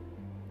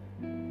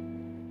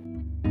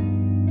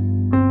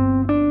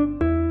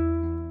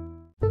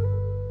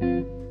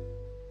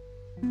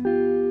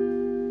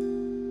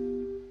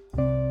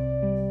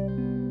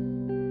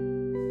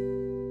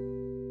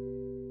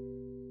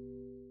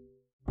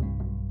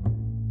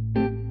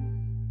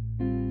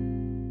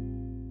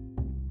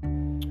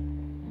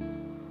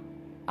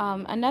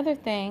 Another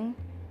thing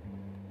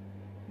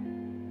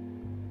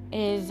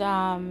is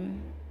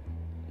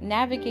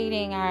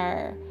navigating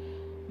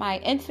my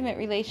intimate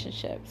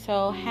relationship.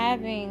 So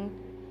having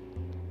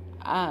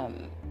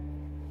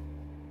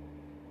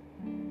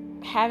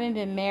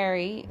been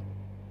married,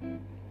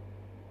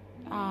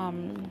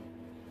 I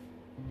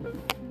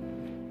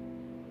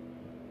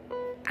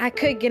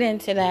could get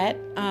into that,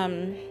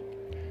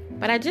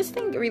 but I just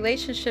think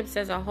relationships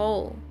as a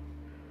whole,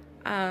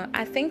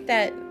 I think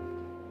that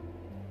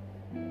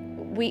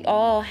we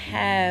all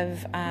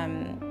have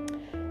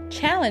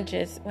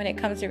challenges when it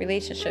comes to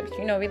relationships.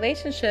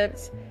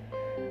 Relationships,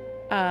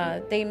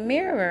 they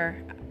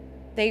mirror,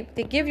 they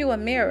give you a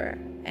mirror,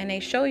 and they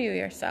show you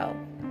yourself,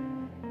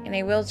 and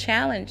they will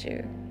challenge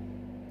you.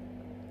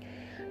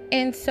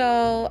 And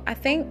so I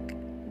think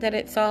that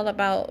it's all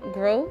about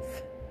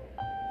growth.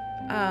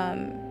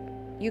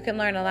 You can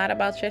learn a lot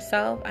about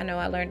yourself. I know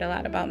I learned a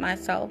lot about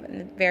myself in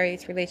the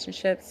various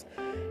relationships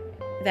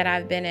that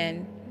I've been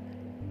in.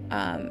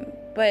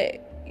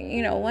 But,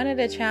 one of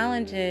the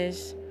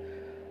challenges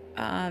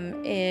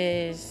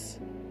is,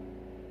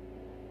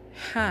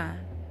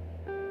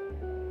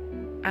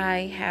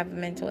 I have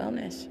mental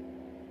illness.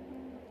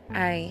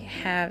 I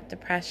have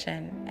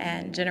depression,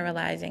 and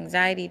generalized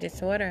anxiety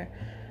disorder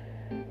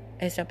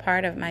is a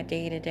part of my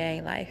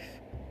day-to-day life.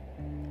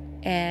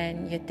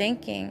 And you're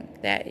thinking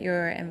that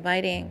you're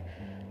inviting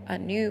a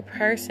new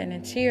person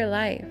into your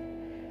life,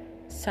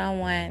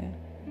 someone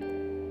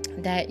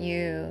that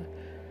you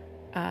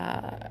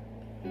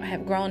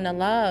have grown to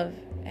love,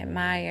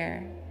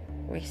 admire,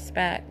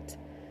 respect,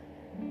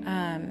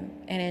 and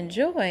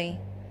enjoy.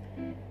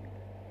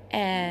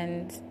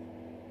 And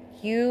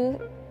you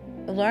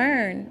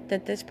learn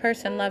that this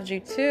person loves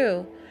you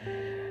too.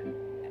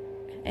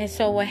 And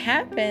so what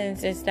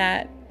happens is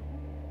that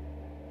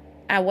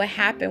what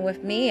happened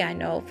with me, I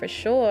know for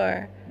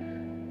sure,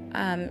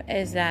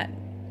 is that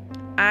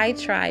I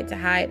tried to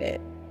hide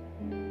it.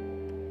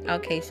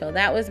 Okay, so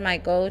that was my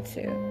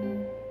go-to.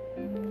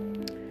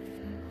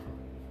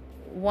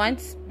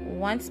 Once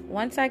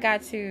I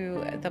got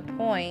to the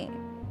point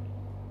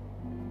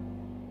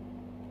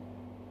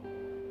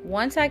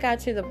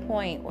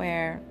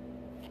where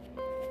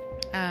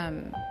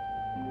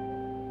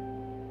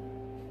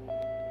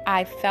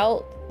I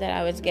felt that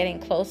I was getting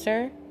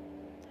closer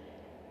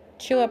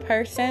to a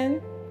person,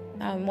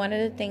 one of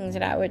the things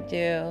that I would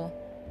do,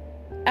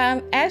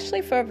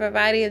 actually for a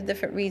variety of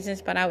different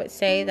reasons, but I would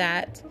say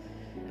that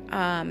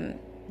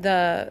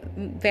the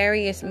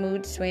various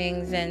mood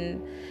swings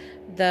and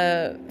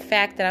the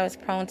fact that I was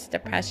prone to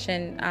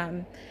depression,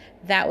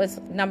 that was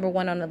number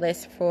one on the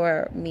list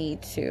for me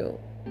to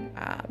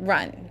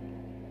run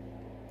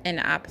in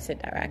the opposite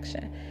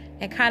direction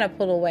and kind of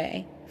pull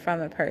away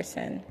from a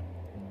person,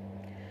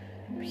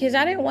 because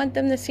I didn't want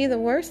them to see the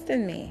worst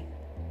in me.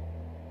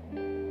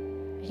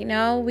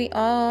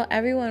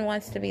 Everyone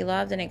wants to be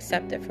loved and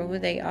accepted for who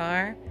they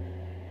are.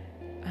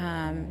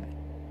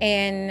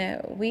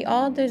 And we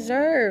all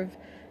deserve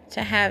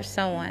to have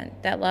someone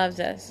that loves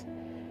us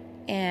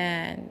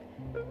and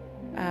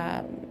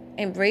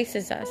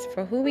embraces us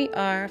for who we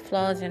are,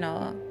 flaws and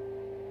all.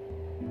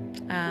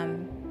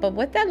 But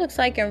what that looks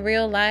like in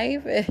real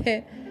life,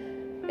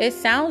 it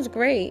sounds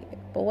great,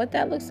 but what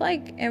that looks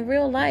like in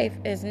real life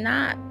is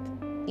not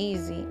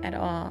easy at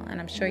all.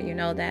 And I'm sure you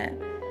know that.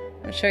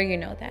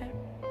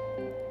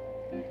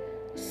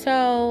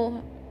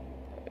 So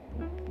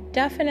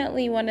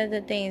definitely one of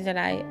the things that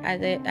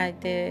I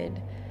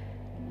did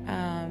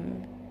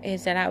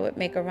is that I would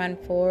make a run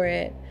for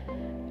it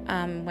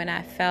when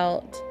I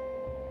felt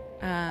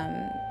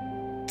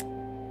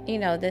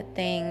that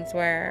things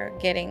were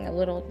getting a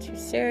little too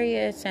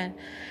serious, and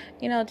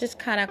just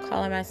kind of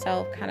calling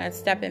myself, kind of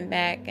stepping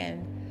back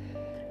and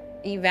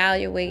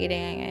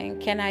evaluating,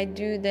 and can I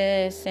do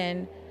this?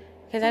 And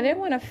because I didn't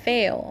want to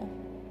fail.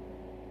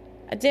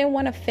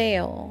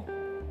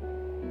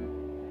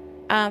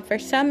 For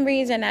some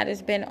reason, that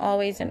has been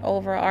always an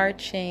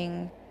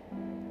overarching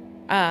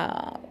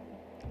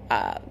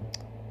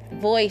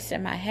voice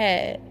in my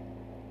head.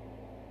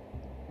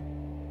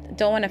 I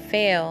don't want to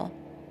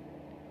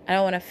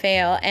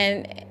fail.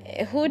 And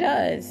who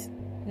does?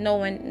 No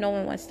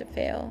one wants to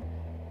fail.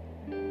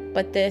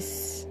 But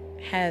this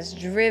has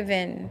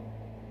driven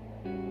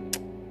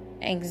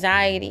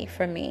anxiety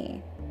for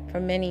me for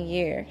many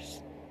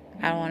years.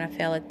 I don't want to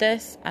fail at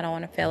this. I don't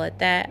want to fail at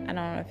that. I don't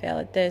want to fail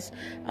at this.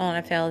 I don't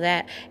want to fail at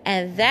that.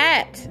 And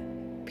that,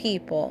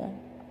 people,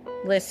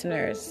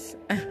 listeners,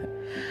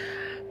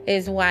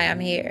 is why I'm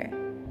here,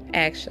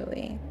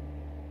 actually.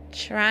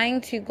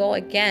 Trying to go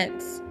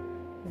against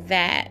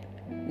that.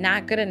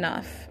 Not good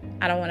enough.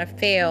 I don't want to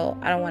fail.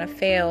 I don't want to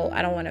fail.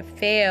 I don't want to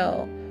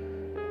fail.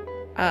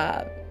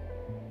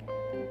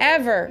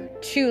 Ever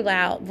too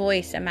loud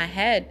voice in my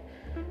head.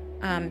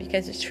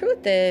 Because the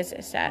truth is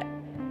that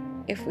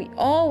if we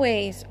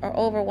always are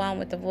overwhelmed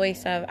with the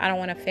voice of I don't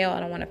want to fail, I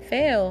don't want to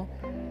fail,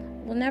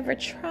 we'll never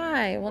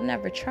try. We'll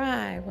never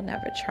try. We'll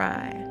never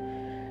try.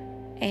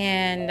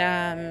 And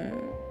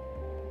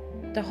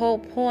the whole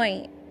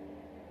point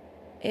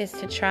is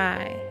to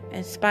try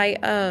in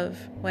spite of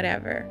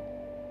whatever.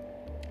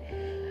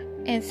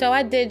 And so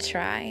I did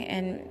try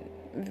in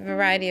a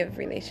variety of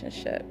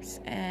relationships.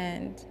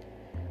 And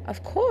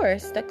of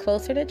course, the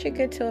closer that you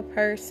get to a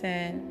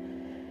person,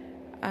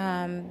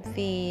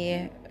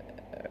 the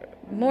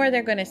more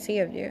they're going to see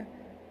of you.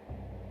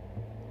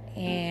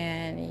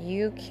 And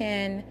you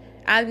can,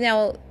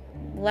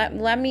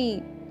 let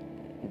me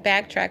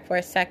backtrack for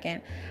a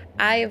second.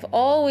 I've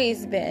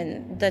always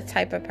been the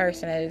type of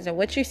person that is a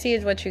what you see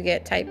is what you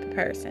get type of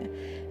person.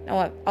 Now,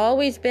 I've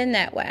always been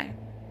that way.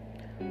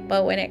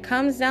 But when it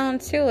comes down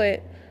to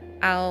it,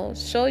 I'll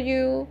show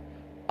you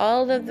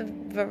all of the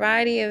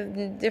variety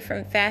of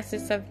different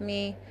facets of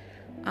me.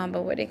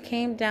 But when it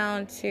came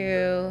down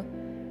to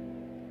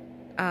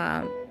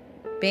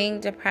being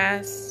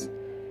depressed,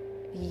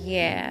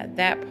 yeah,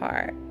 that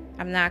part,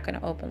 I'm not going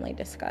to openly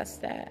discuss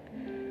that.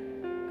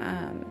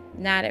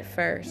 Not at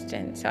first.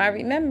 And so I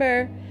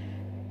remember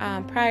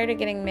prior to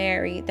getting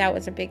married, that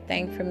was a big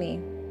thing for me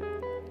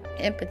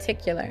in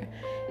particular.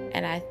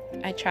 And I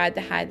tried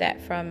to hide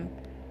that from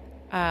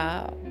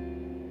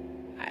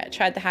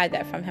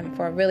him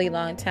for a really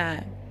long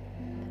time.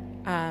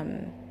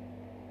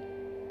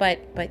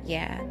 But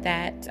yeah,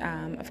 that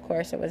of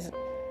course it was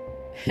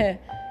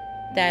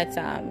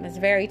was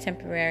very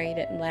temporary,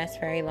 didn't last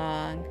very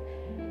long.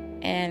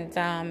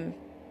 And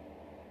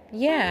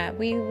yeah,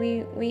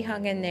 we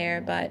hung in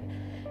there. But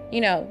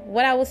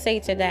what I will say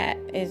to that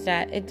is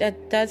that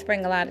it does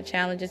bring a lot of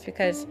challenges,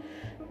 because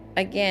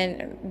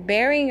again,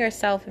 burying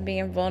yourself and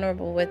being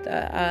vulnerable with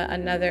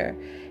another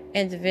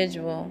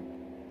individual,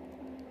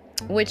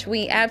 which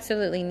we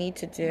absolutely need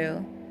to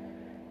do,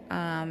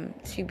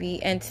 to be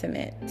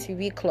intimate, to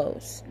be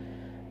close.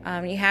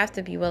 You have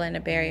to be willing to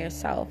bury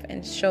yourself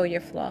and show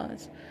your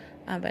flaws.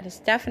 But it's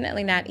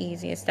definitely not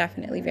easy. It's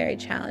definitely very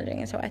challenging.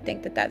 And so I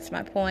think that that's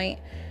my point,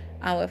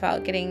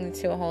 without getting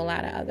into a whole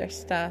lot of other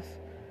stuff.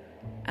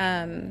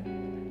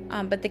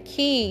 But the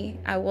key,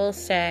 I will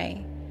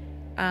say,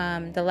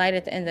 the light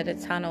at the end of the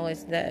tunnel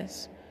is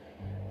this.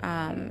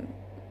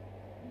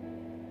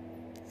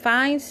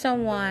 Find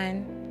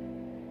someone,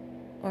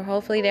 or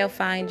hopefully they'll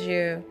find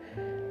you,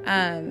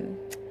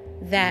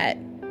 that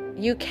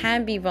you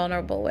can be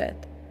vulnerable with.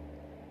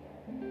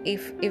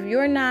 If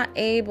you're not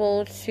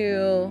able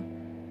to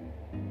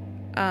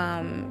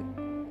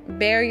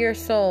bare your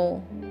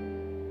soul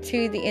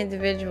to the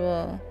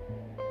individual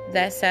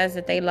that says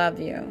that they love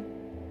you,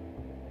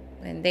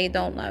 and they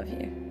don't love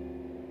you.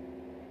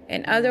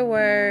 In other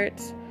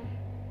words,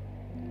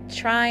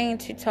 trying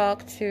to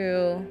talk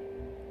to,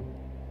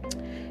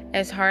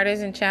 as hard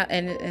as and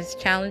as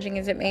challenging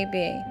as it may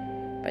be,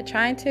 but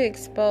trying to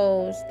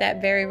expose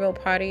that very real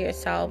part of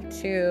yourself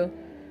to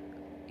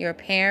your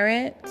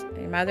parent,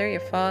 your mother, your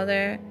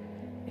father,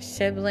 your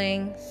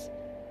siblings,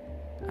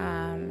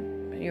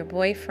 your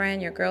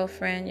boyfriend, your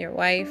girlfriend, your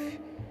wife,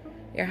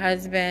 your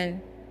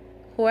husband,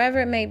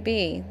 whoever it may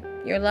be,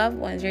 your loved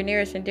ones, your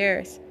nearest and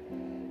dearest.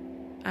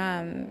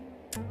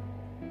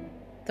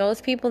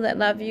 Those people that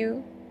love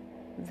you,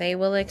 they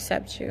will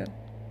accept you,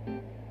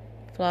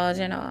 flaws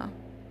and all.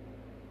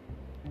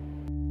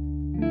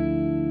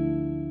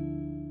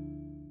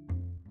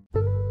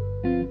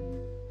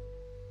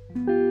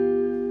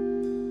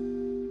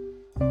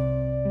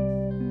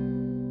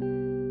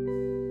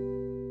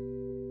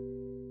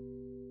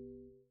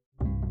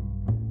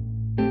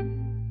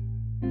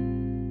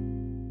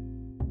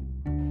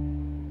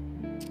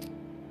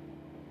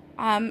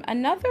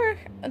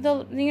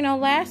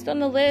 Last on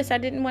the list, I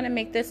didn't want to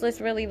make this list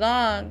really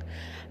long.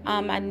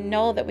 I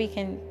know that we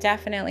can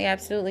definitely,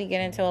 absolutely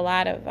get into a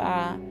lot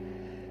of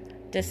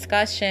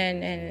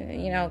discussion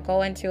and,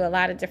 go into a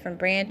lot of different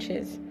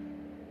branches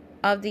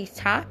of these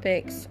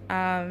topics.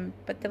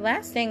 But the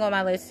last thing on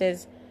my list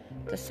is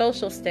the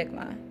social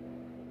stigma.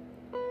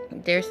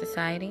 Dear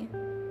Society.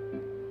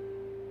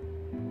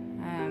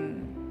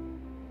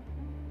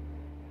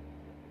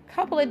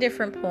 Couple of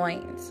different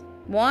points.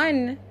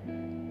 One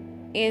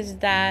is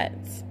that,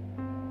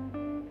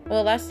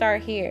 well, let's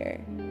start here.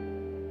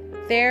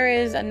 There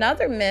is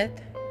another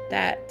myth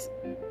that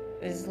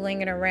is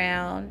lingering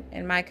around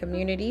in my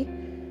community,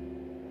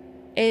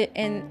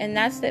 and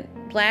that's that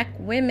Black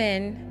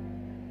women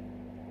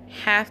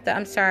have to,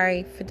 I'm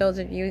sorry for those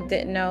of you who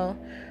didn't know,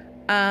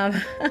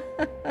 I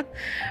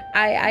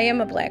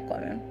am a Black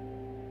woman.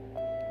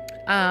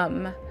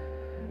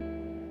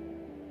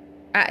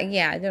 I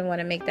didn't want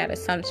to make that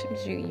assumption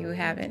because you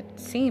haven't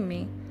seen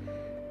me,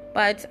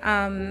 but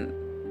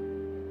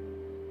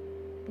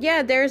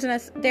there's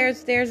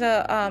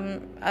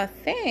a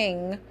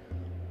thing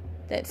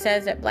that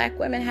says that Black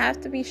women have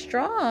to be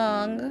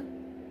strong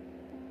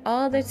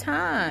all the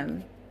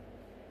time.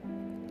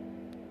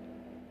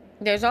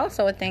 There's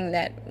also a thing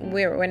that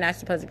we're not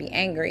supposed to be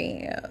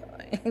angry.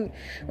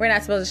 We're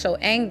not supposed to show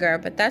anger,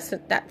 but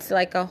that's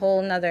like a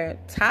whole nother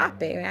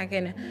topic. I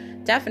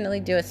can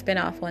definitely do a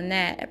spinoff on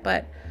that.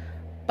 But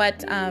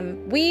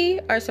we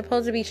are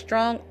supposed to be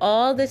strong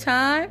all the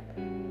time.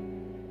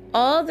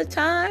 All the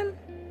time.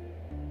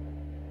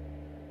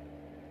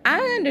 I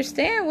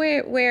understand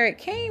where it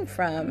came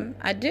from.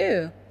 I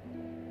do.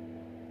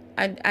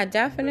 I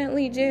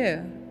definitely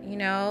do. You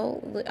know,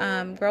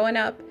 growing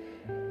up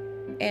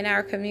in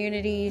our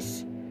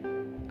communities,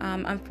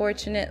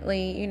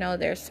 unfortunately, you know,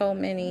 there's so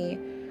many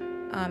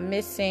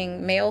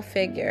missing male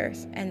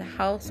figures in the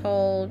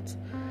households.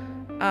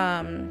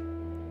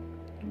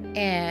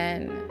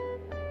 And,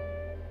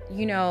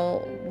 you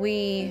know,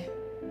 we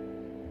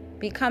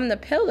become the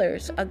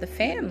pillars of the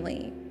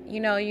family. You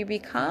know, you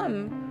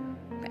become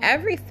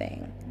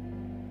everything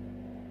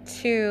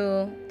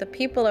to the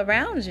people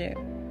around you.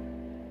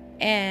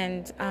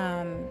 And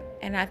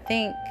I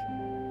think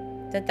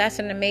that that's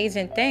an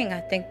amazing thing. I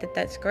think that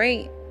that's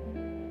great.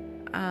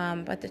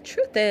 But the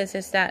truth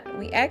is that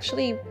we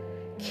actually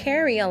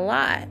carry a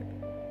lot.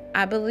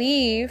 I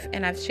believe,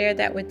 and I've shared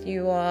that with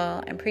you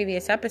all in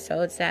previous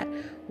episodes, that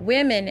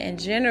women in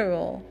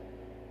general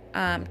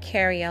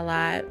carry a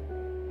lot.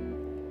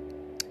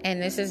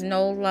 And this is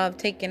no love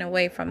taken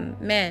away from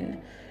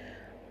men,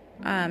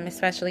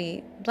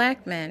 especially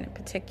Black men in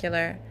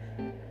particular,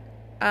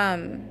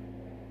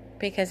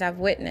 because I've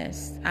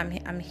witnessed.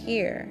 I'm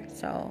here,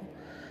 so.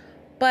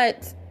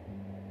 But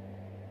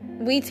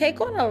we take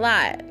on a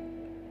lot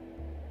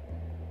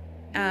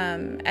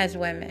as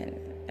women,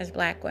 as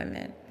Black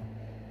women.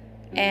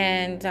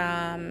 And,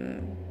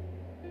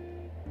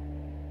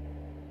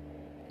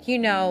 you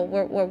know,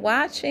 we're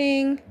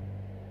watching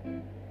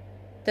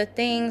the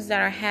things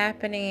that are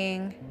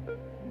happening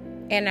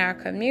in our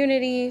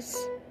communities,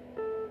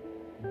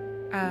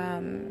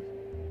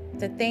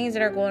 the things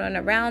that are going on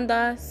around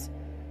us,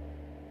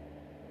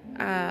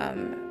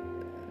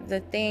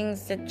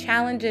 the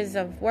challenges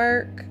of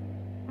work.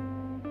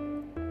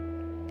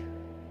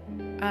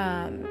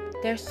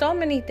 There's so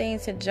many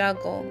things to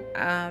juggle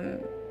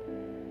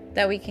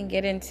that we can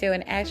get into,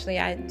 and actually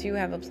I do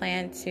have a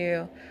plan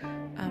to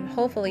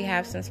hopefully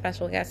have some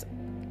special guests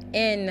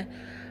in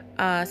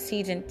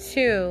season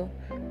 2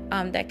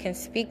 that can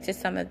speak to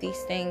some of these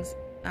things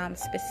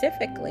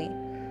specifically,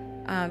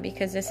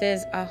 because this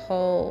is a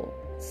whole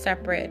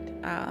separate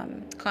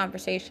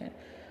conversation.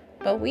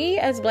 But we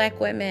as Black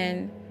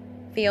women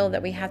feel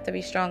that we have to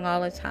be strong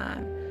all the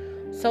time.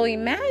 So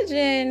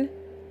imagine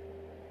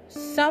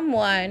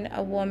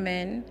a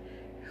woman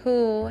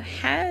who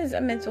has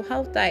a mental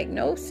health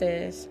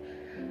diagnosis,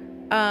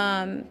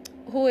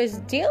 who is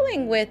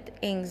dealing with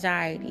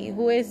anxiety,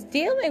 who is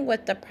dealing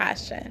with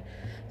depression,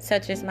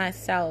 such as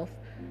myself,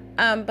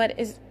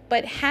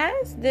 but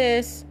has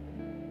this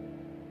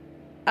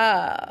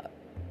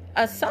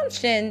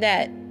assumption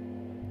that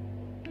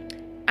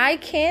I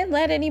can't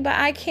let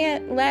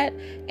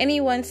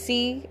anyone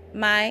see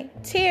my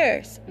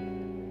tears.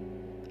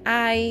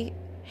 I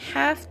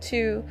have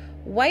to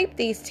wipe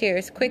these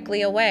tears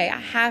quickly away. I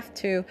have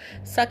to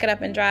suck it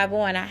up and drive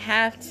on. I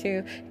have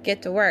to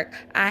get to work.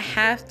 I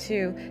have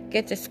to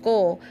get to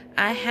school.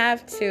 I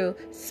have to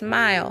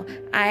smile.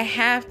 I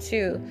have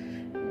to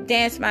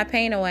dance my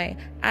pain away.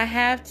 I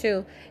have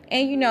to.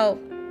 And you know,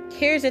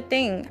 here's the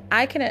thing.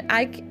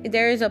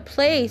 There is a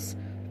place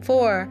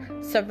for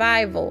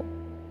survival.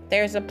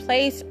 There's a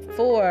place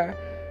for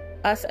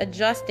us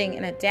adjusting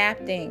and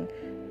adapting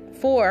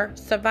for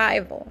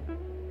survival,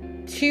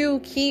 to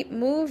keep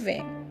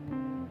moving.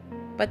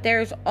 But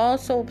there's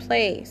also a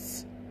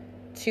place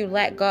to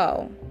let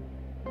go.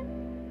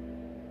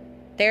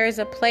 There is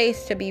a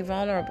place to be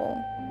vulnerable.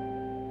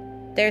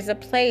 There's a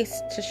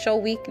place to show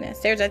weakness.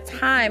 There's a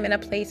time and a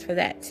place for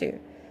that too.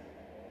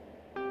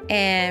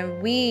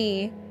 And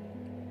we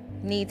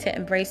need to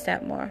embrace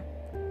that more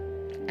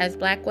as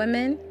Black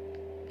women,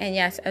 and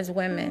yes, as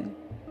women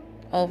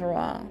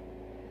overall.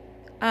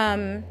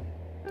 And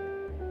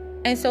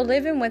so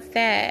living with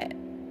that,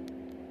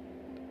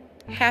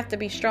 have to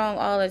be strong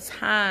all the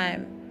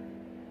time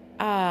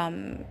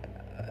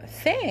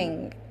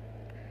thing,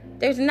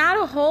 there's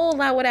not a whole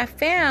lot what I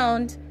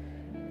found,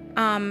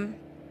 and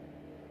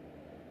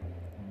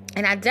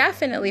I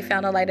definitely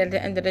found a light at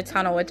the end of the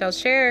tunnel, which I'll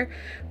share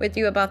with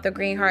you about the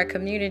Green Heart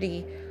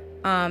community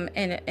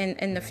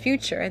in the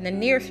future, in the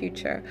near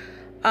future.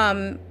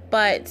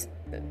 But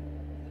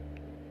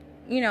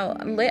you know,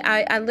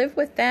 I lived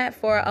with that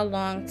for a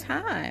long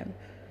time,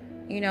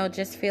 you know,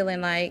 just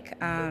feeling like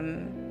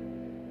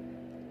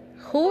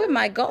who am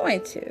I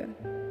going to?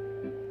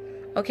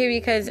 Okay,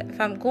 because if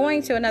I'm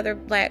going to another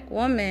black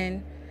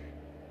woman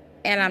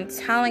and I'm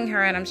telling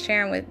her and I'm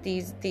sharing with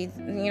these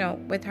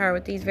with her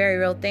with these very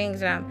real things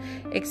that I'm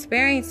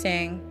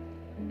experiencing,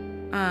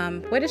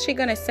 what is she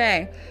going to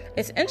say?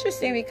 It's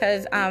interesting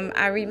because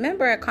I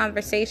remember a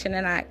conversation,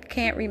 and I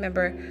can't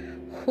remember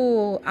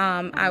who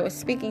I was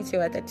speaking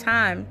to at the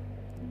time,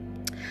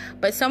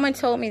 but someone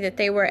told me that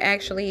they were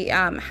actually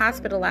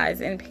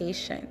hospitalized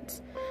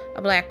inpatients,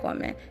 a black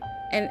woman.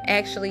 And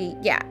actually,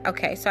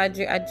 so I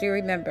do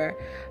remember.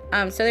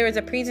 So there was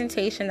a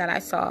presentation that I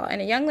saw,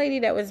 and a young lady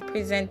that was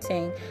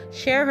presenting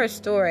shared her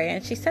story,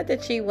 and she said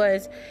that she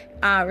was,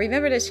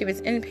 remember that she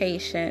was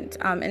inpatient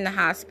in the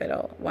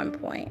hospital at one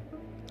point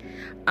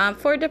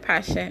for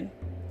depression.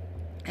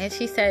 And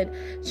she said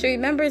she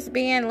remembers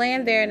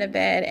laying there in the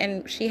bed,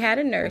 and she had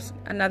a nurse,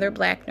 another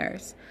black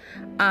nurse,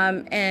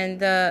 and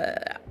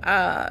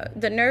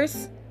the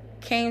nurse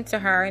came to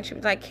her, and she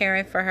was like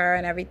caring for her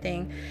and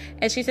everything.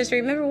 And she says she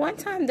remember one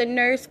time the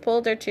nurse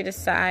pulled her to the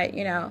side,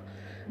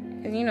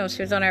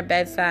 she was on her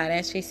bedside,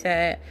 and she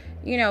said,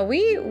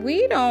 we're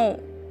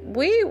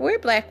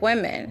black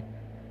women.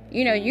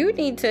 You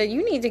need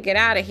to get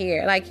out of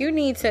here. Like, you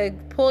need to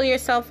pull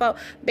yourself up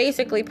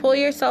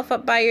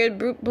by your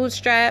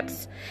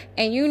bootstraps,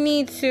 and you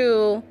need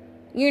to,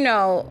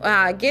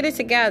 get it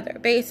together,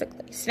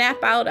 basically.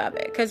 Snap out of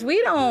it. Because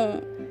you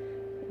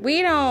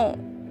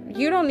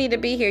don't need to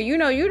be here. You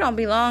don't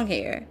belong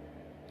here.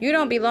 You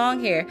don't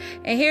belong here.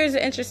 And here's an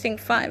interesting,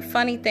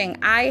 funny thing.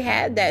 I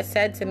had that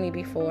said to me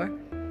before.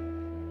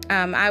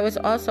 I was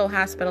also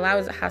hospitalized. I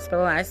was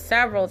hospitalized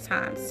several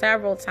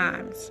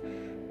times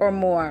or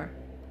more,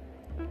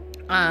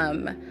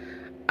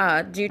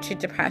 due to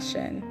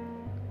depression,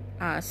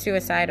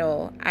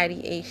 suicidal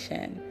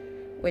ideation,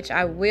 which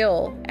I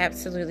will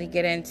absolutely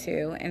get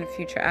into in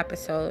future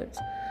episodes.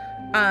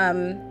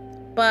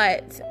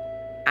 But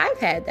I've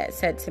had that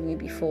said to me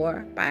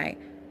before by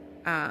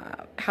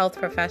health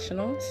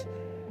professionals.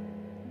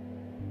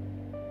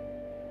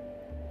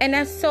 And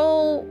that's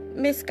so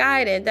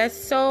misguided. That's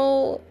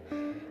so,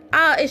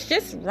 it's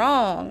just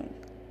wrong.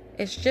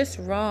 It's just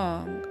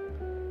wrong.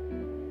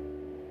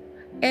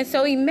 And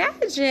so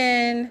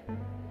imagine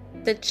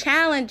the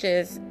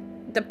challenges,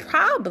 the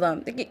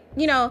problem.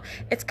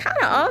 It's kind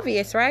of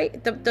obvious,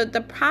 right?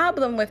 The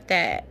problem with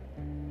that.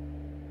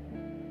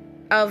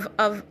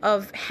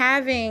 Of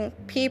having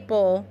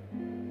people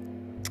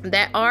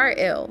that are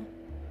ill,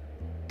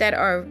 that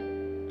are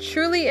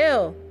truly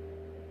ill,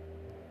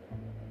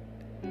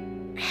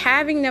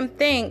 having them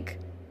think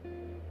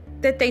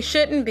that they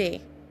shouldn't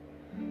be,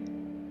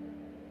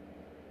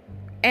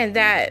 and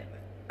that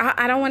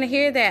I don't want to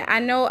hear that. I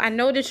know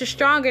that you're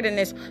stronger than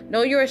this.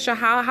 No, you're sure.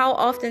 How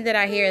often did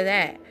I hear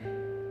that?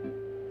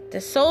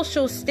 The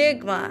social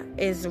stigma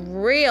is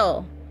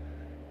real.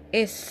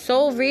 It's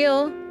so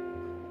real.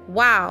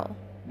 Wow.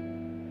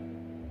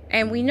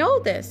 And we know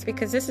this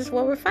because this is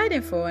what we're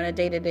fighting for on a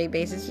day-to-day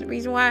basis.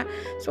 It's one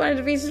of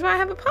the reasons why I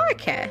have a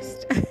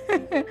podcast.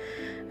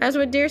 That's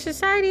what Dear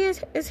Society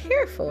is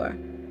here for.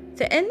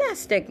 To end that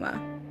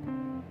stigma.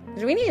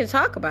 Because we need to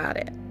talk about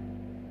it.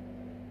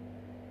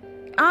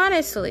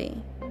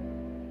 Honestly.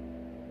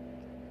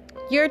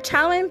 You're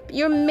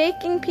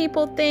making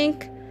people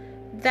think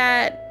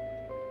that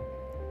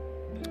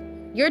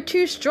you're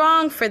too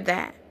strong for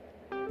that.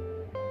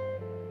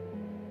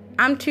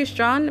 I'm too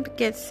strong to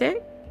get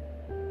sick.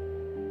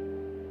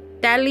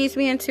 That leads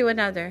me into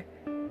another.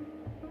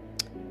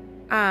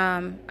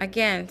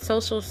 Again,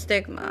 social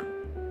stigma.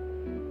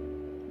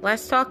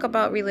 Let's talk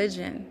about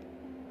religion.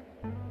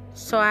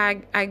 So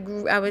I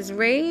was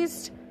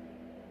raised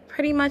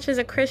pretty much as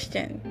a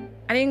Christian.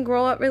 I didn't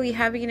grow up really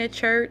heavy in a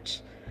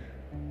church,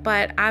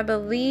 but I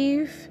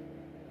believe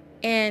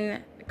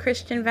in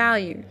Christian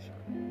values.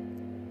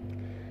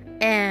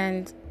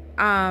 And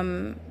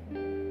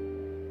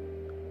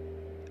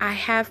I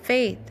have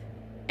faith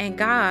in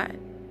God,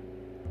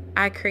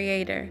 our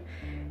Creator.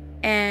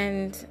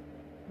 And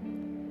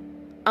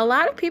a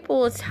lot of people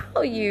will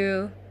tell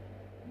you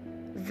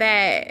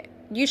that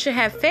you should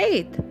have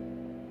faith,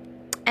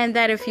 and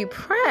that if you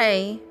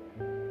pray,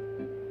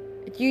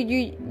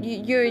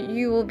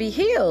 you will be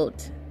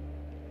healed.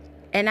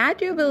 And I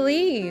do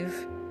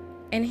believe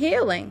in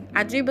healing.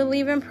 I do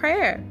believe in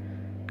prayer.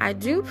 I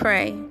do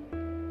pray.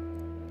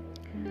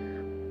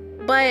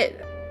 But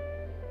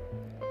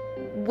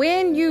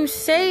when you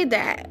say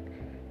that,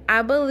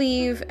 I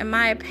believe, in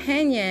my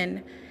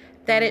opinion,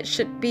 that it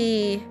should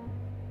be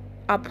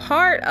a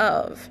part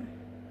of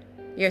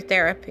your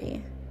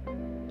therapy.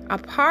 A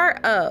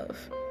part of.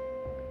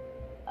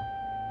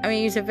 I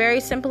mean, use a very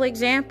simple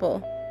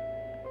example.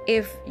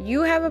 If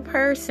you have a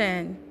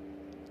person,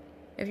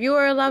 if you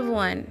or a loved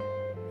one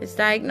is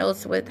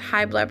diagnosed with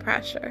high blood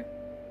pressure,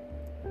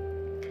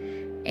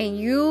 and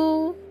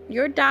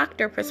your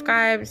doctor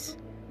prescribes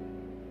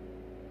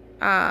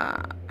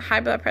high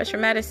blood pressure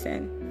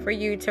medicine for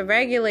you to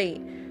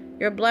regulate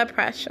your blood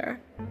pressure,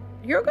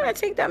 you're going to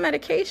take that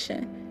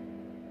medication.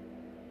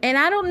 And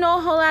I don't know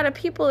a whole lot of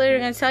people that are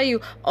going to tell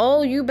you,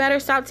 oh, you better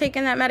stop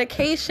taking that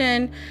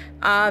medication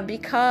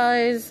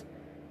because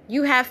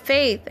you have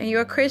faith and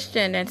you're a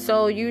Christian. And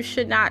so you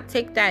should not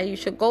take that. You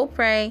should go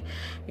pray.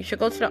 You should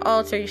go to the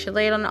altar. You should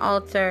lay it on the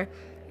altar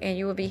and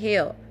you will be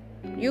healed.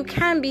 You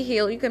can be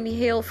healed. You can be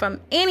healed from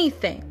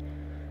anything.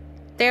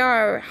 There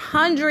are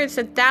hundreds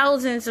of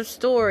thousands of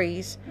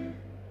stories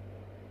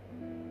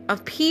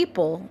of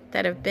people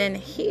that have been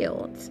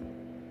healed.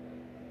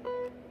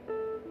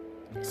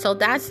 So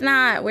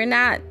we're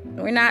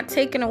not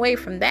taking away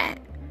from that.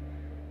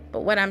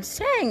 But what I'm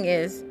saying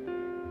is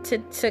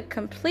to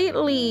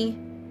completely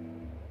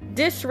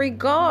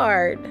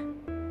disregard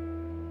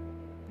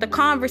the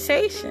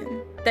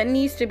conversation that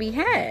needs to be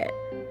had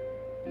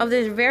of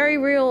this very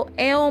real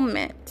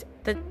ailment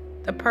that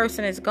the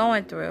person is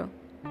going through,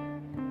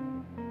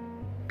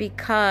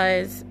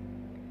 because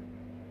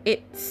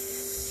it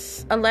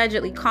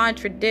allegedly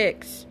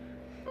contradicts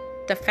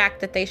the fact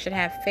that they should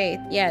have faith.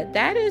 Yeah,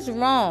 that is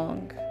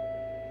wrong.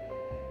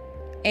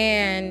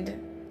 And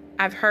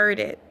I've heard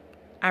it.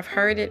 I've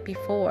heard it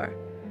before.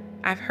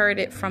 I've heard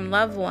it from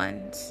loved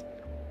ones,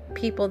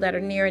 people that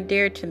are near and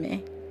dear to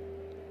me.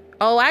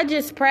 Oh, I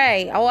just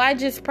pray.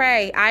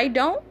 I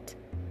don't.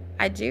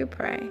 I do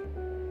pray.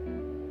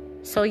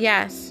 So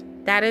yes,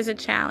 that is a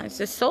challenge.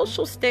 The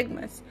social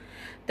stigmas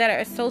that are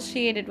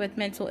associated with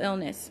mental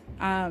illness,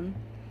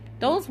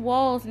 those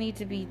walls need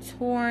to be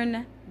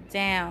torn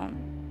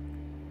down.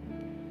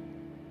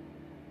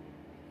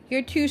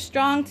 You're too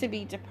strong to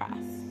be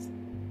depressed.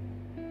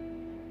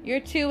 You're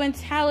too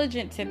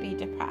intelligent to be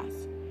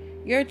depressed.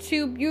 You're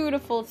too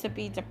beautiful to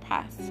be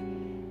depressed.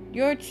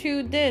 You're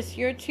too this,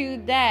 you're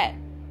too that.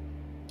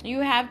 You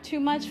have too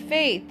much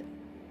faith.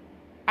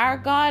 Our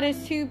God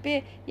is too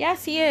big.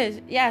 Yes, He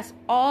is. Yes,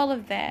 all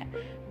of that.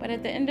 But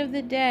at the end of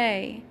the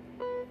day,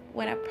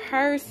 when a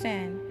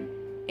person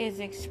is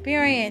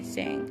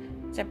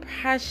experiencing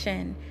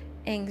depression,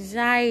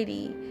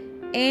 anxiety,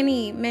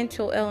 any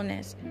mental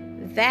illness,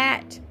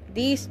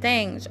 these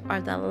things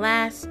are the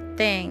last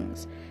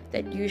things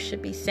that you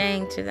should be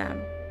saying to them.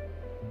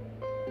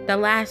 The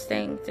last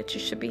things that you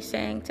should be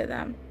saying to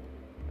them.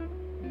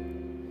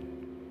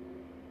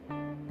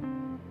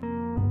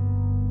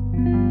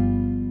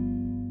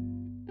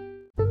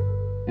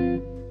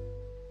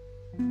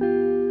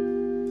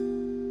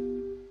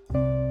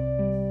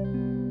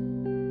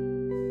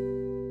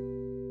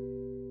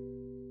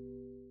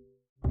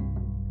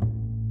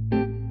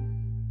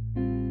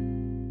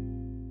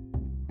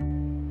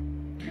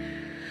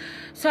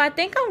 So I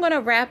think I'm going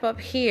to wrap up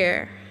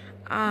here.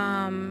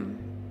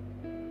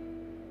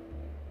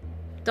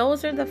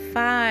 Those are the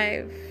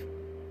 5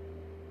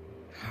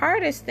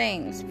 hardest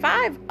things,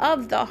 5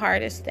 of the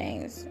hardest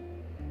things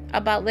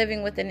about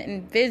living with an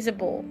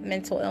invisible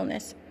mental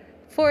illness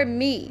for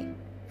me.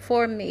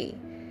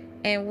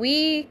 And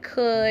we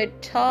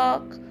could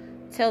talk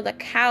till the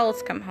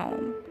cows come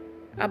home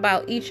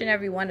about each and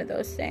every one of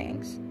those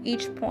things,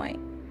 each point.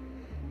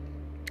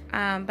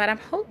 But I'm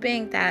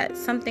hoping that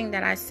something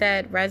that I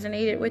said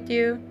resonated with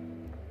you,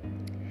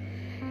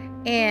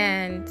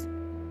 and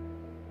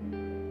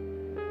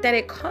that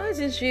it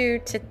causes you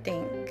to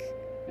think,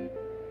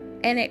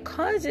 and it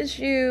causes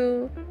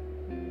you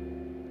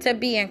to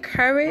be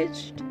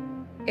encouraged,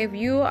 if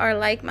you are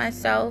like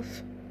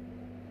myself,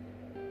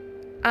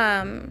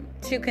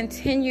 to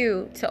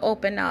continue to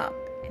open up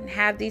and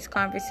have these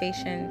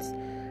conversations.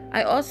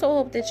 I also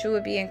hope that you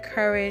would be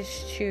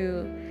encouraged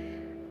to,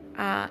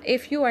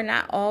 if you are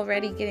not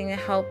already getting the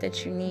help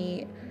that you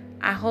need,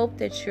 I hope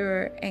that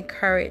you're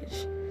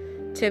encouraged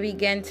to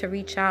begin to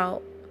reach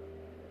out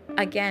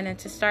again and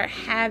to start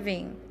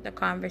having the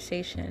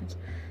conversations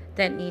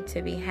that need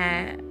to be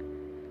had.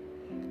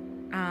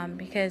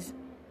 Because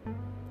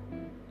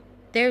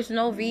there's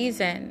no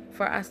reason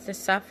for us to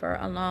suffer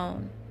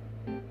alone.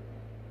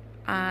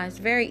 It's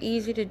very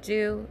easy to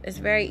do. It's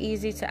very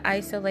easy to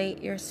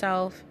isolate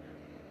yourself.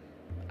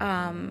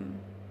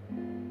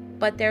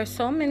 But there are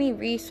so many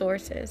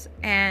resources,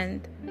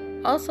 and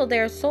also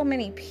there are so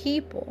many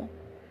people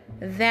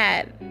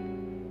that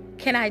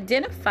can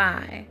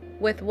identify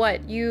with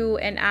what you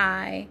and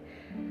I,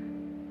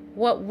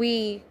 what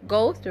we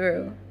go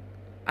through.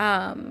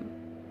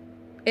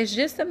 It's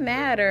just a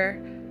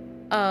matter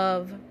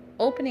of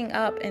opening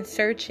up and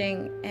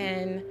searching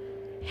and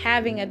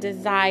having a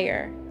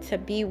desire to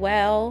be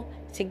well,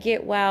 to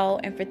get well,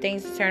 and for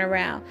things to turn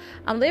around.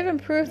 I'm living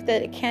proof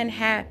that it can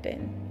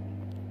happen.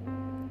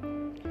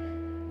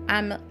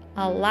 I'm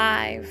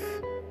alive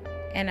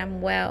and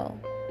I'm well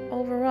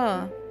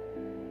overall.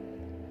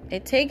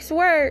 It takes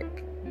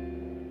work.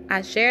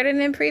 I shared it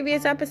in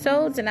previous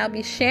episodes, and I'll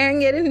be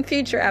sharing it in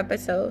future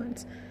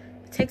episodes.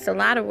 It takes a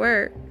lot of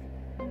work,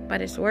 but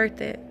it's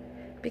worth it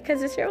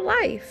because it's your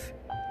life.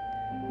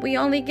 We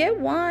only get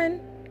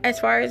one, as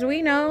far as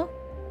we know.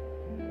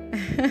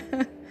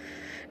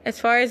 As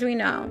far as we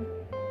know.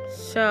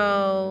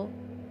 So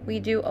we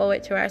do owe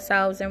it to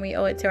ourselves, and we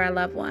owe it to our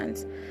loved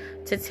ones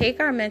to take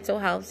our mental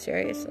health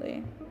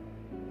seriously.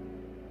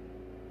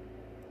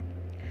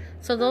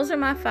 So those are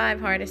my 5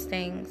 hardest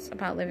things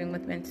about living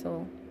with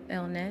mental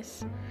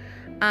illness.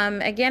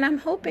 Again, I'm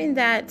hoping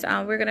that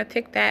we're going to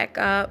pick back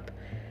up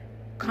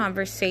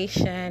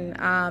conversation,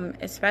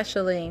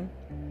 especially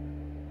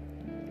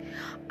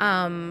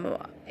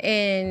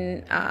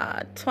in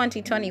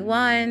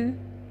 2021,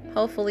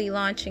 hopefully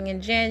launching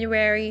in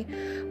January,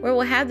 where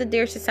we'll have the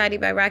Dear Society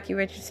by Rocky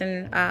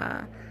Richardson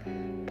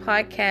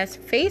podcast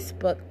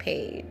Facebook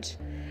page.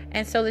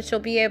 And so that you'll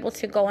be able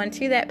to go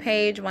onto that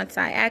page once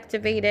I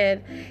activate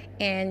it,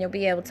 and you'll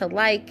be able to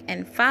like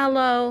and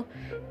follow.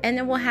 And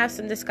then we'll have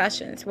some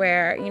discussions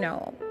where,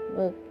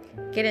 we'll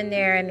get in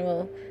there and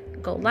we'll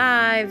go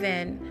live,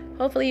 and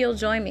hopefully you'll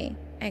join me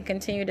and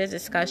continue the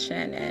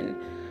discussion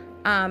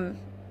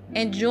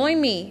and join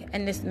me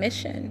in this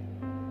mission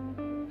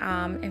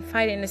in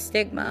fighting the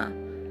stigma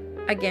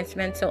against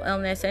mental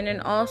illness. And then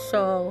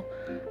also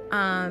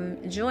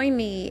join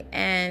me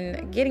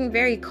in getting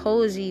very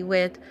cozy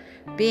with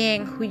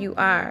being who you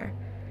are,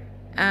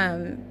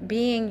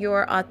 being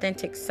your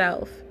authentic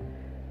self,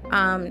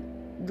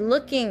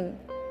 looking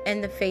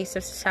in the face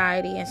of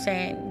society and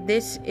saying,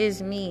 this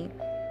is me.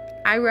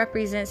 I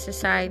represent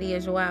society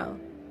as well.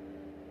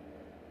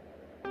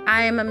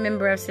 I am a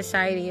member of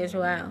society as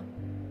well.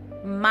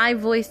 My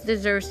voice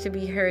deserves to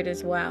be heard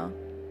as well.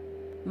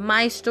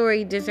 My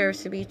story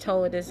deserves to be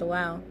told as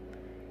well.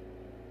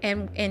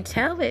 And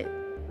tell it.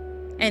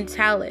 And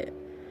tell it.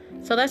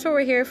 So that's what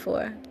we're here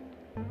for.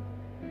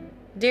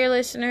 Dear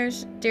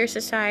listeners, dear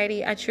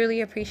society, I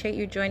truly appreciate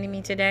you joining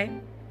me today.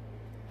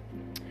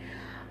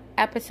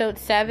 Episode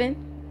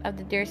 7 of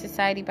the Dear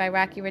Society by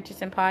Rocky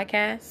Richardson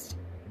podcast.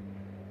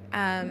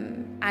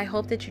 I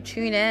hope that you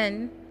tune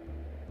in.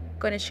 I'm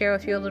going to share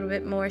with you a little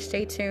bit more.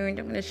 Stay tuned.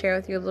 I'm going to share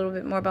with you a little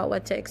bit more about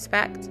what to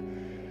expect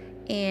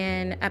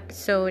in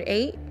episode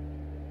 8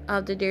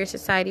 of the Dear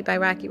Society by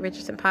Rocky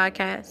Richardson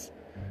podcast.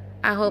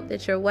 I hope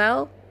that you're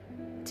well.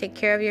 Take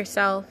care of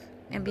yourself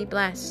and be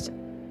blessed.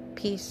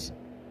 Peace.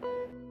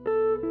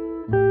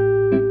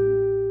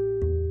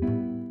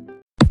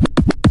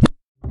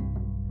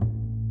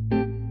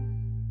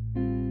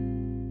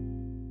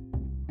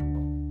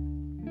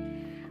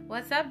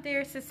 What's up,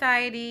 Dear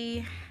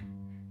Society?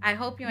 I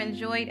hope you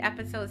enjoyed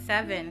episode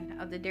 7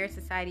 of the Dear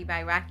Society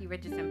by Rocky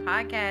Richardson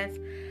podcast.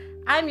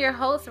 I'm your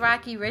host,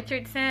 Rocky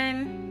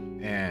Richardson.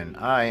 And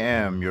I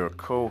am your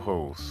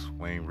co-host,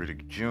 Wayne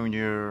Riddick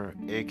Jr.,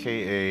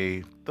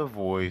 a.k.a. The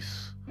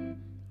Voice,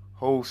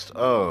 host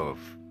of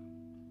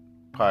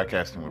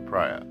Podcasting with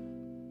Pride.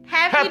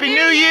 Happy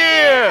New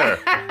Year!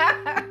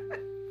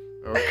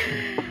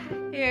 Okay.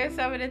 Here are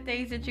some of the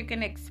things that you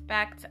can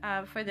expect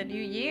for the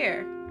new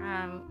year.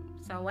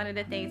 So one of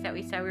the things that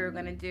we said we were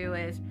going to do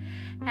is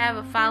have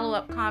a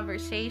follow-up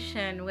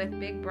conversation with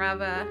Big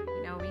Brother.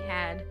 We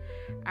had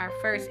our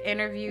first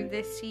interview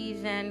this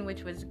season,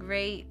 which was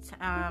great.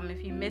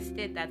 If you missed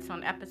it, that's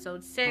on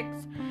episode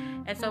 6.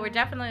 And so we're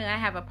definitely going to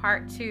have a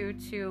part 2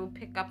 to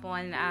pick up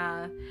on,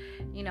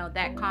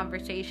 that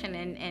conversation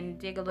and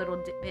dig a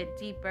little bit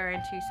deeper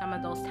into some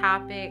of those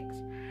topics.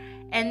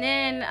 And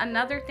then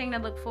another thing to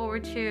look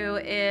forward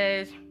to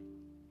is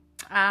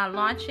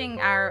launching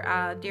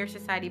our Dear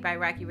Society by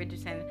Rocky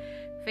Richardson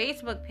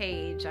Facebook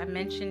page. I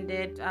mentioned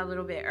it a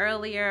little bit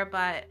earlier,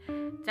 but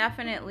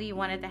definitely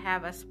wanted to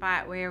have a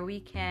spot where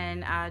we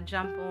can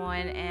jump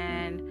on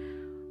and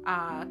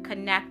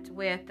connect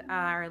with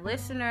our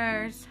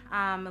listeners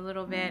a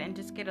little bit and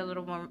just get a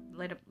little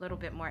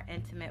bit more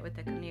intimate with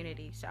the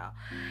community. So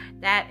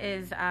that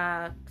is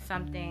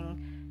something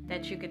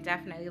that you could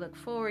definitely look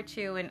forward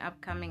to in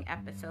upcoming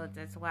episodes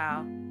as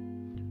well.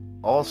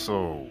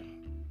 Also,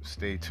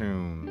 stay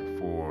tuned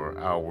for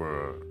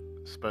our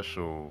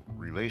special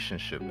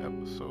relationship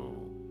episode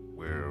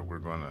where we're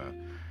going to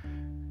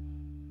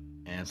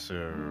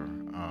answer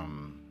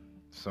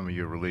some of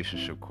your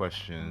relationship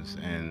questions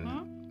and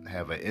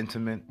have an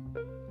intimate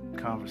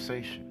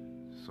conversation.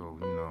 So,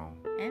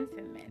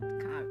 Intimate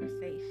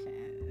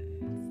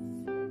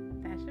conversations.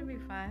 That should be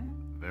fun.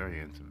 Very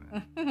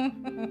intimate.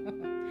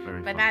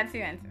 Very but fun. not too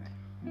intimate.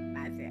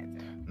 Not too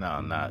intimate. No,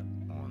 not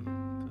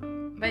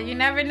on. But you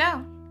never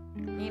know.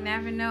 You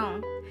never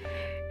know.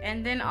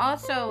 And then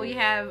also we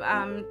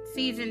have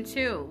season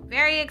 2.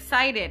 Very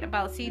excited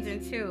about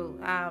season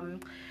 2.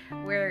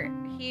 We're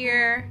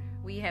here.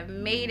 We have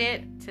made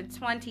it to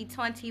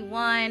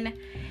 2021.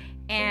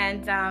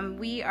 And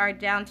we are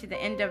down to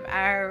the end of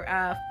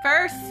our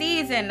first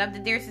season of the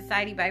Dear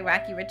Society by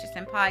Rocky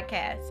Richardson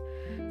podcast.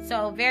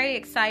 So very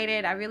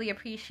excited. I really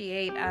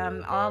appreciate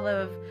all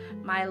of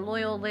my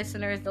loyal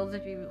listeners, those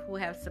of you who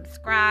have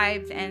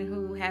subscribed and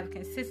who have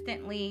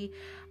consistently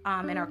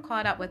and are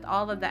caught up with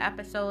all of the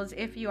episodes.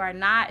 If you are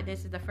not,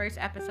 this is the first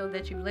episode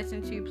that you've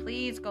listened to,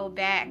 please go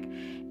back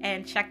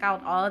and check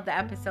out all of the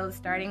episodes,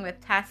 starting with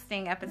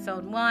testing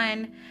episode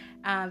 1.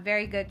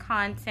 Very good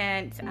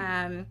content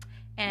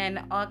and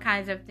all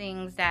kinds of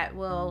things that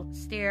will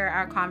steer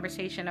our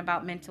conversation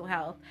about mental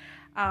health.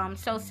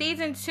 So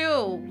season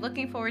 2,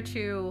 looking forward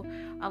to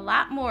a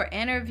lot more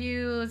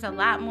interviews, a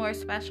lot more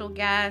special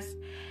guests,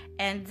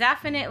 And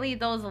definitely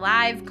those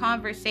live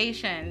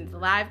conversations.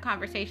 Live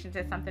conversations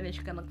is something that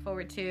you can look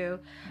forward to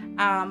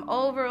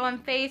over on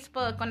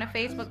Facebook, on the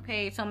Facebook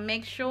page. So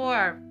make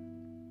sure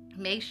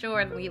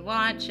we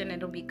launch, and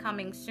it'll be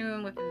coming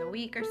soon within the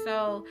week or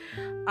so.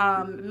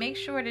 Make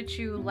sure that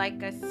you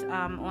like us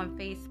on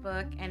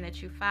Facebook, and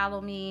that you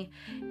follow me,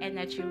 and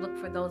that you look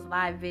for those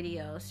live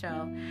videos.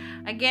 So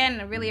again,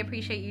 I really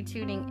appreciate you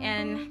tuning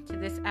in to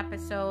this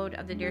episode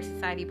of the Dear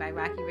Society by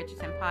Rocky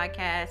Richardson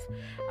podcast.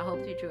 I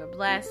hope that you are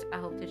blessed. I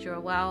hope that you are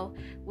well.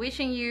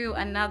 Wishing you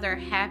another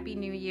happy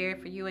new year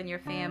for you and your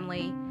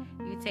family.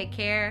 You take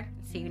care.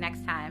 See you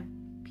next time.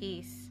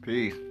 Peace.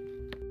 Peace.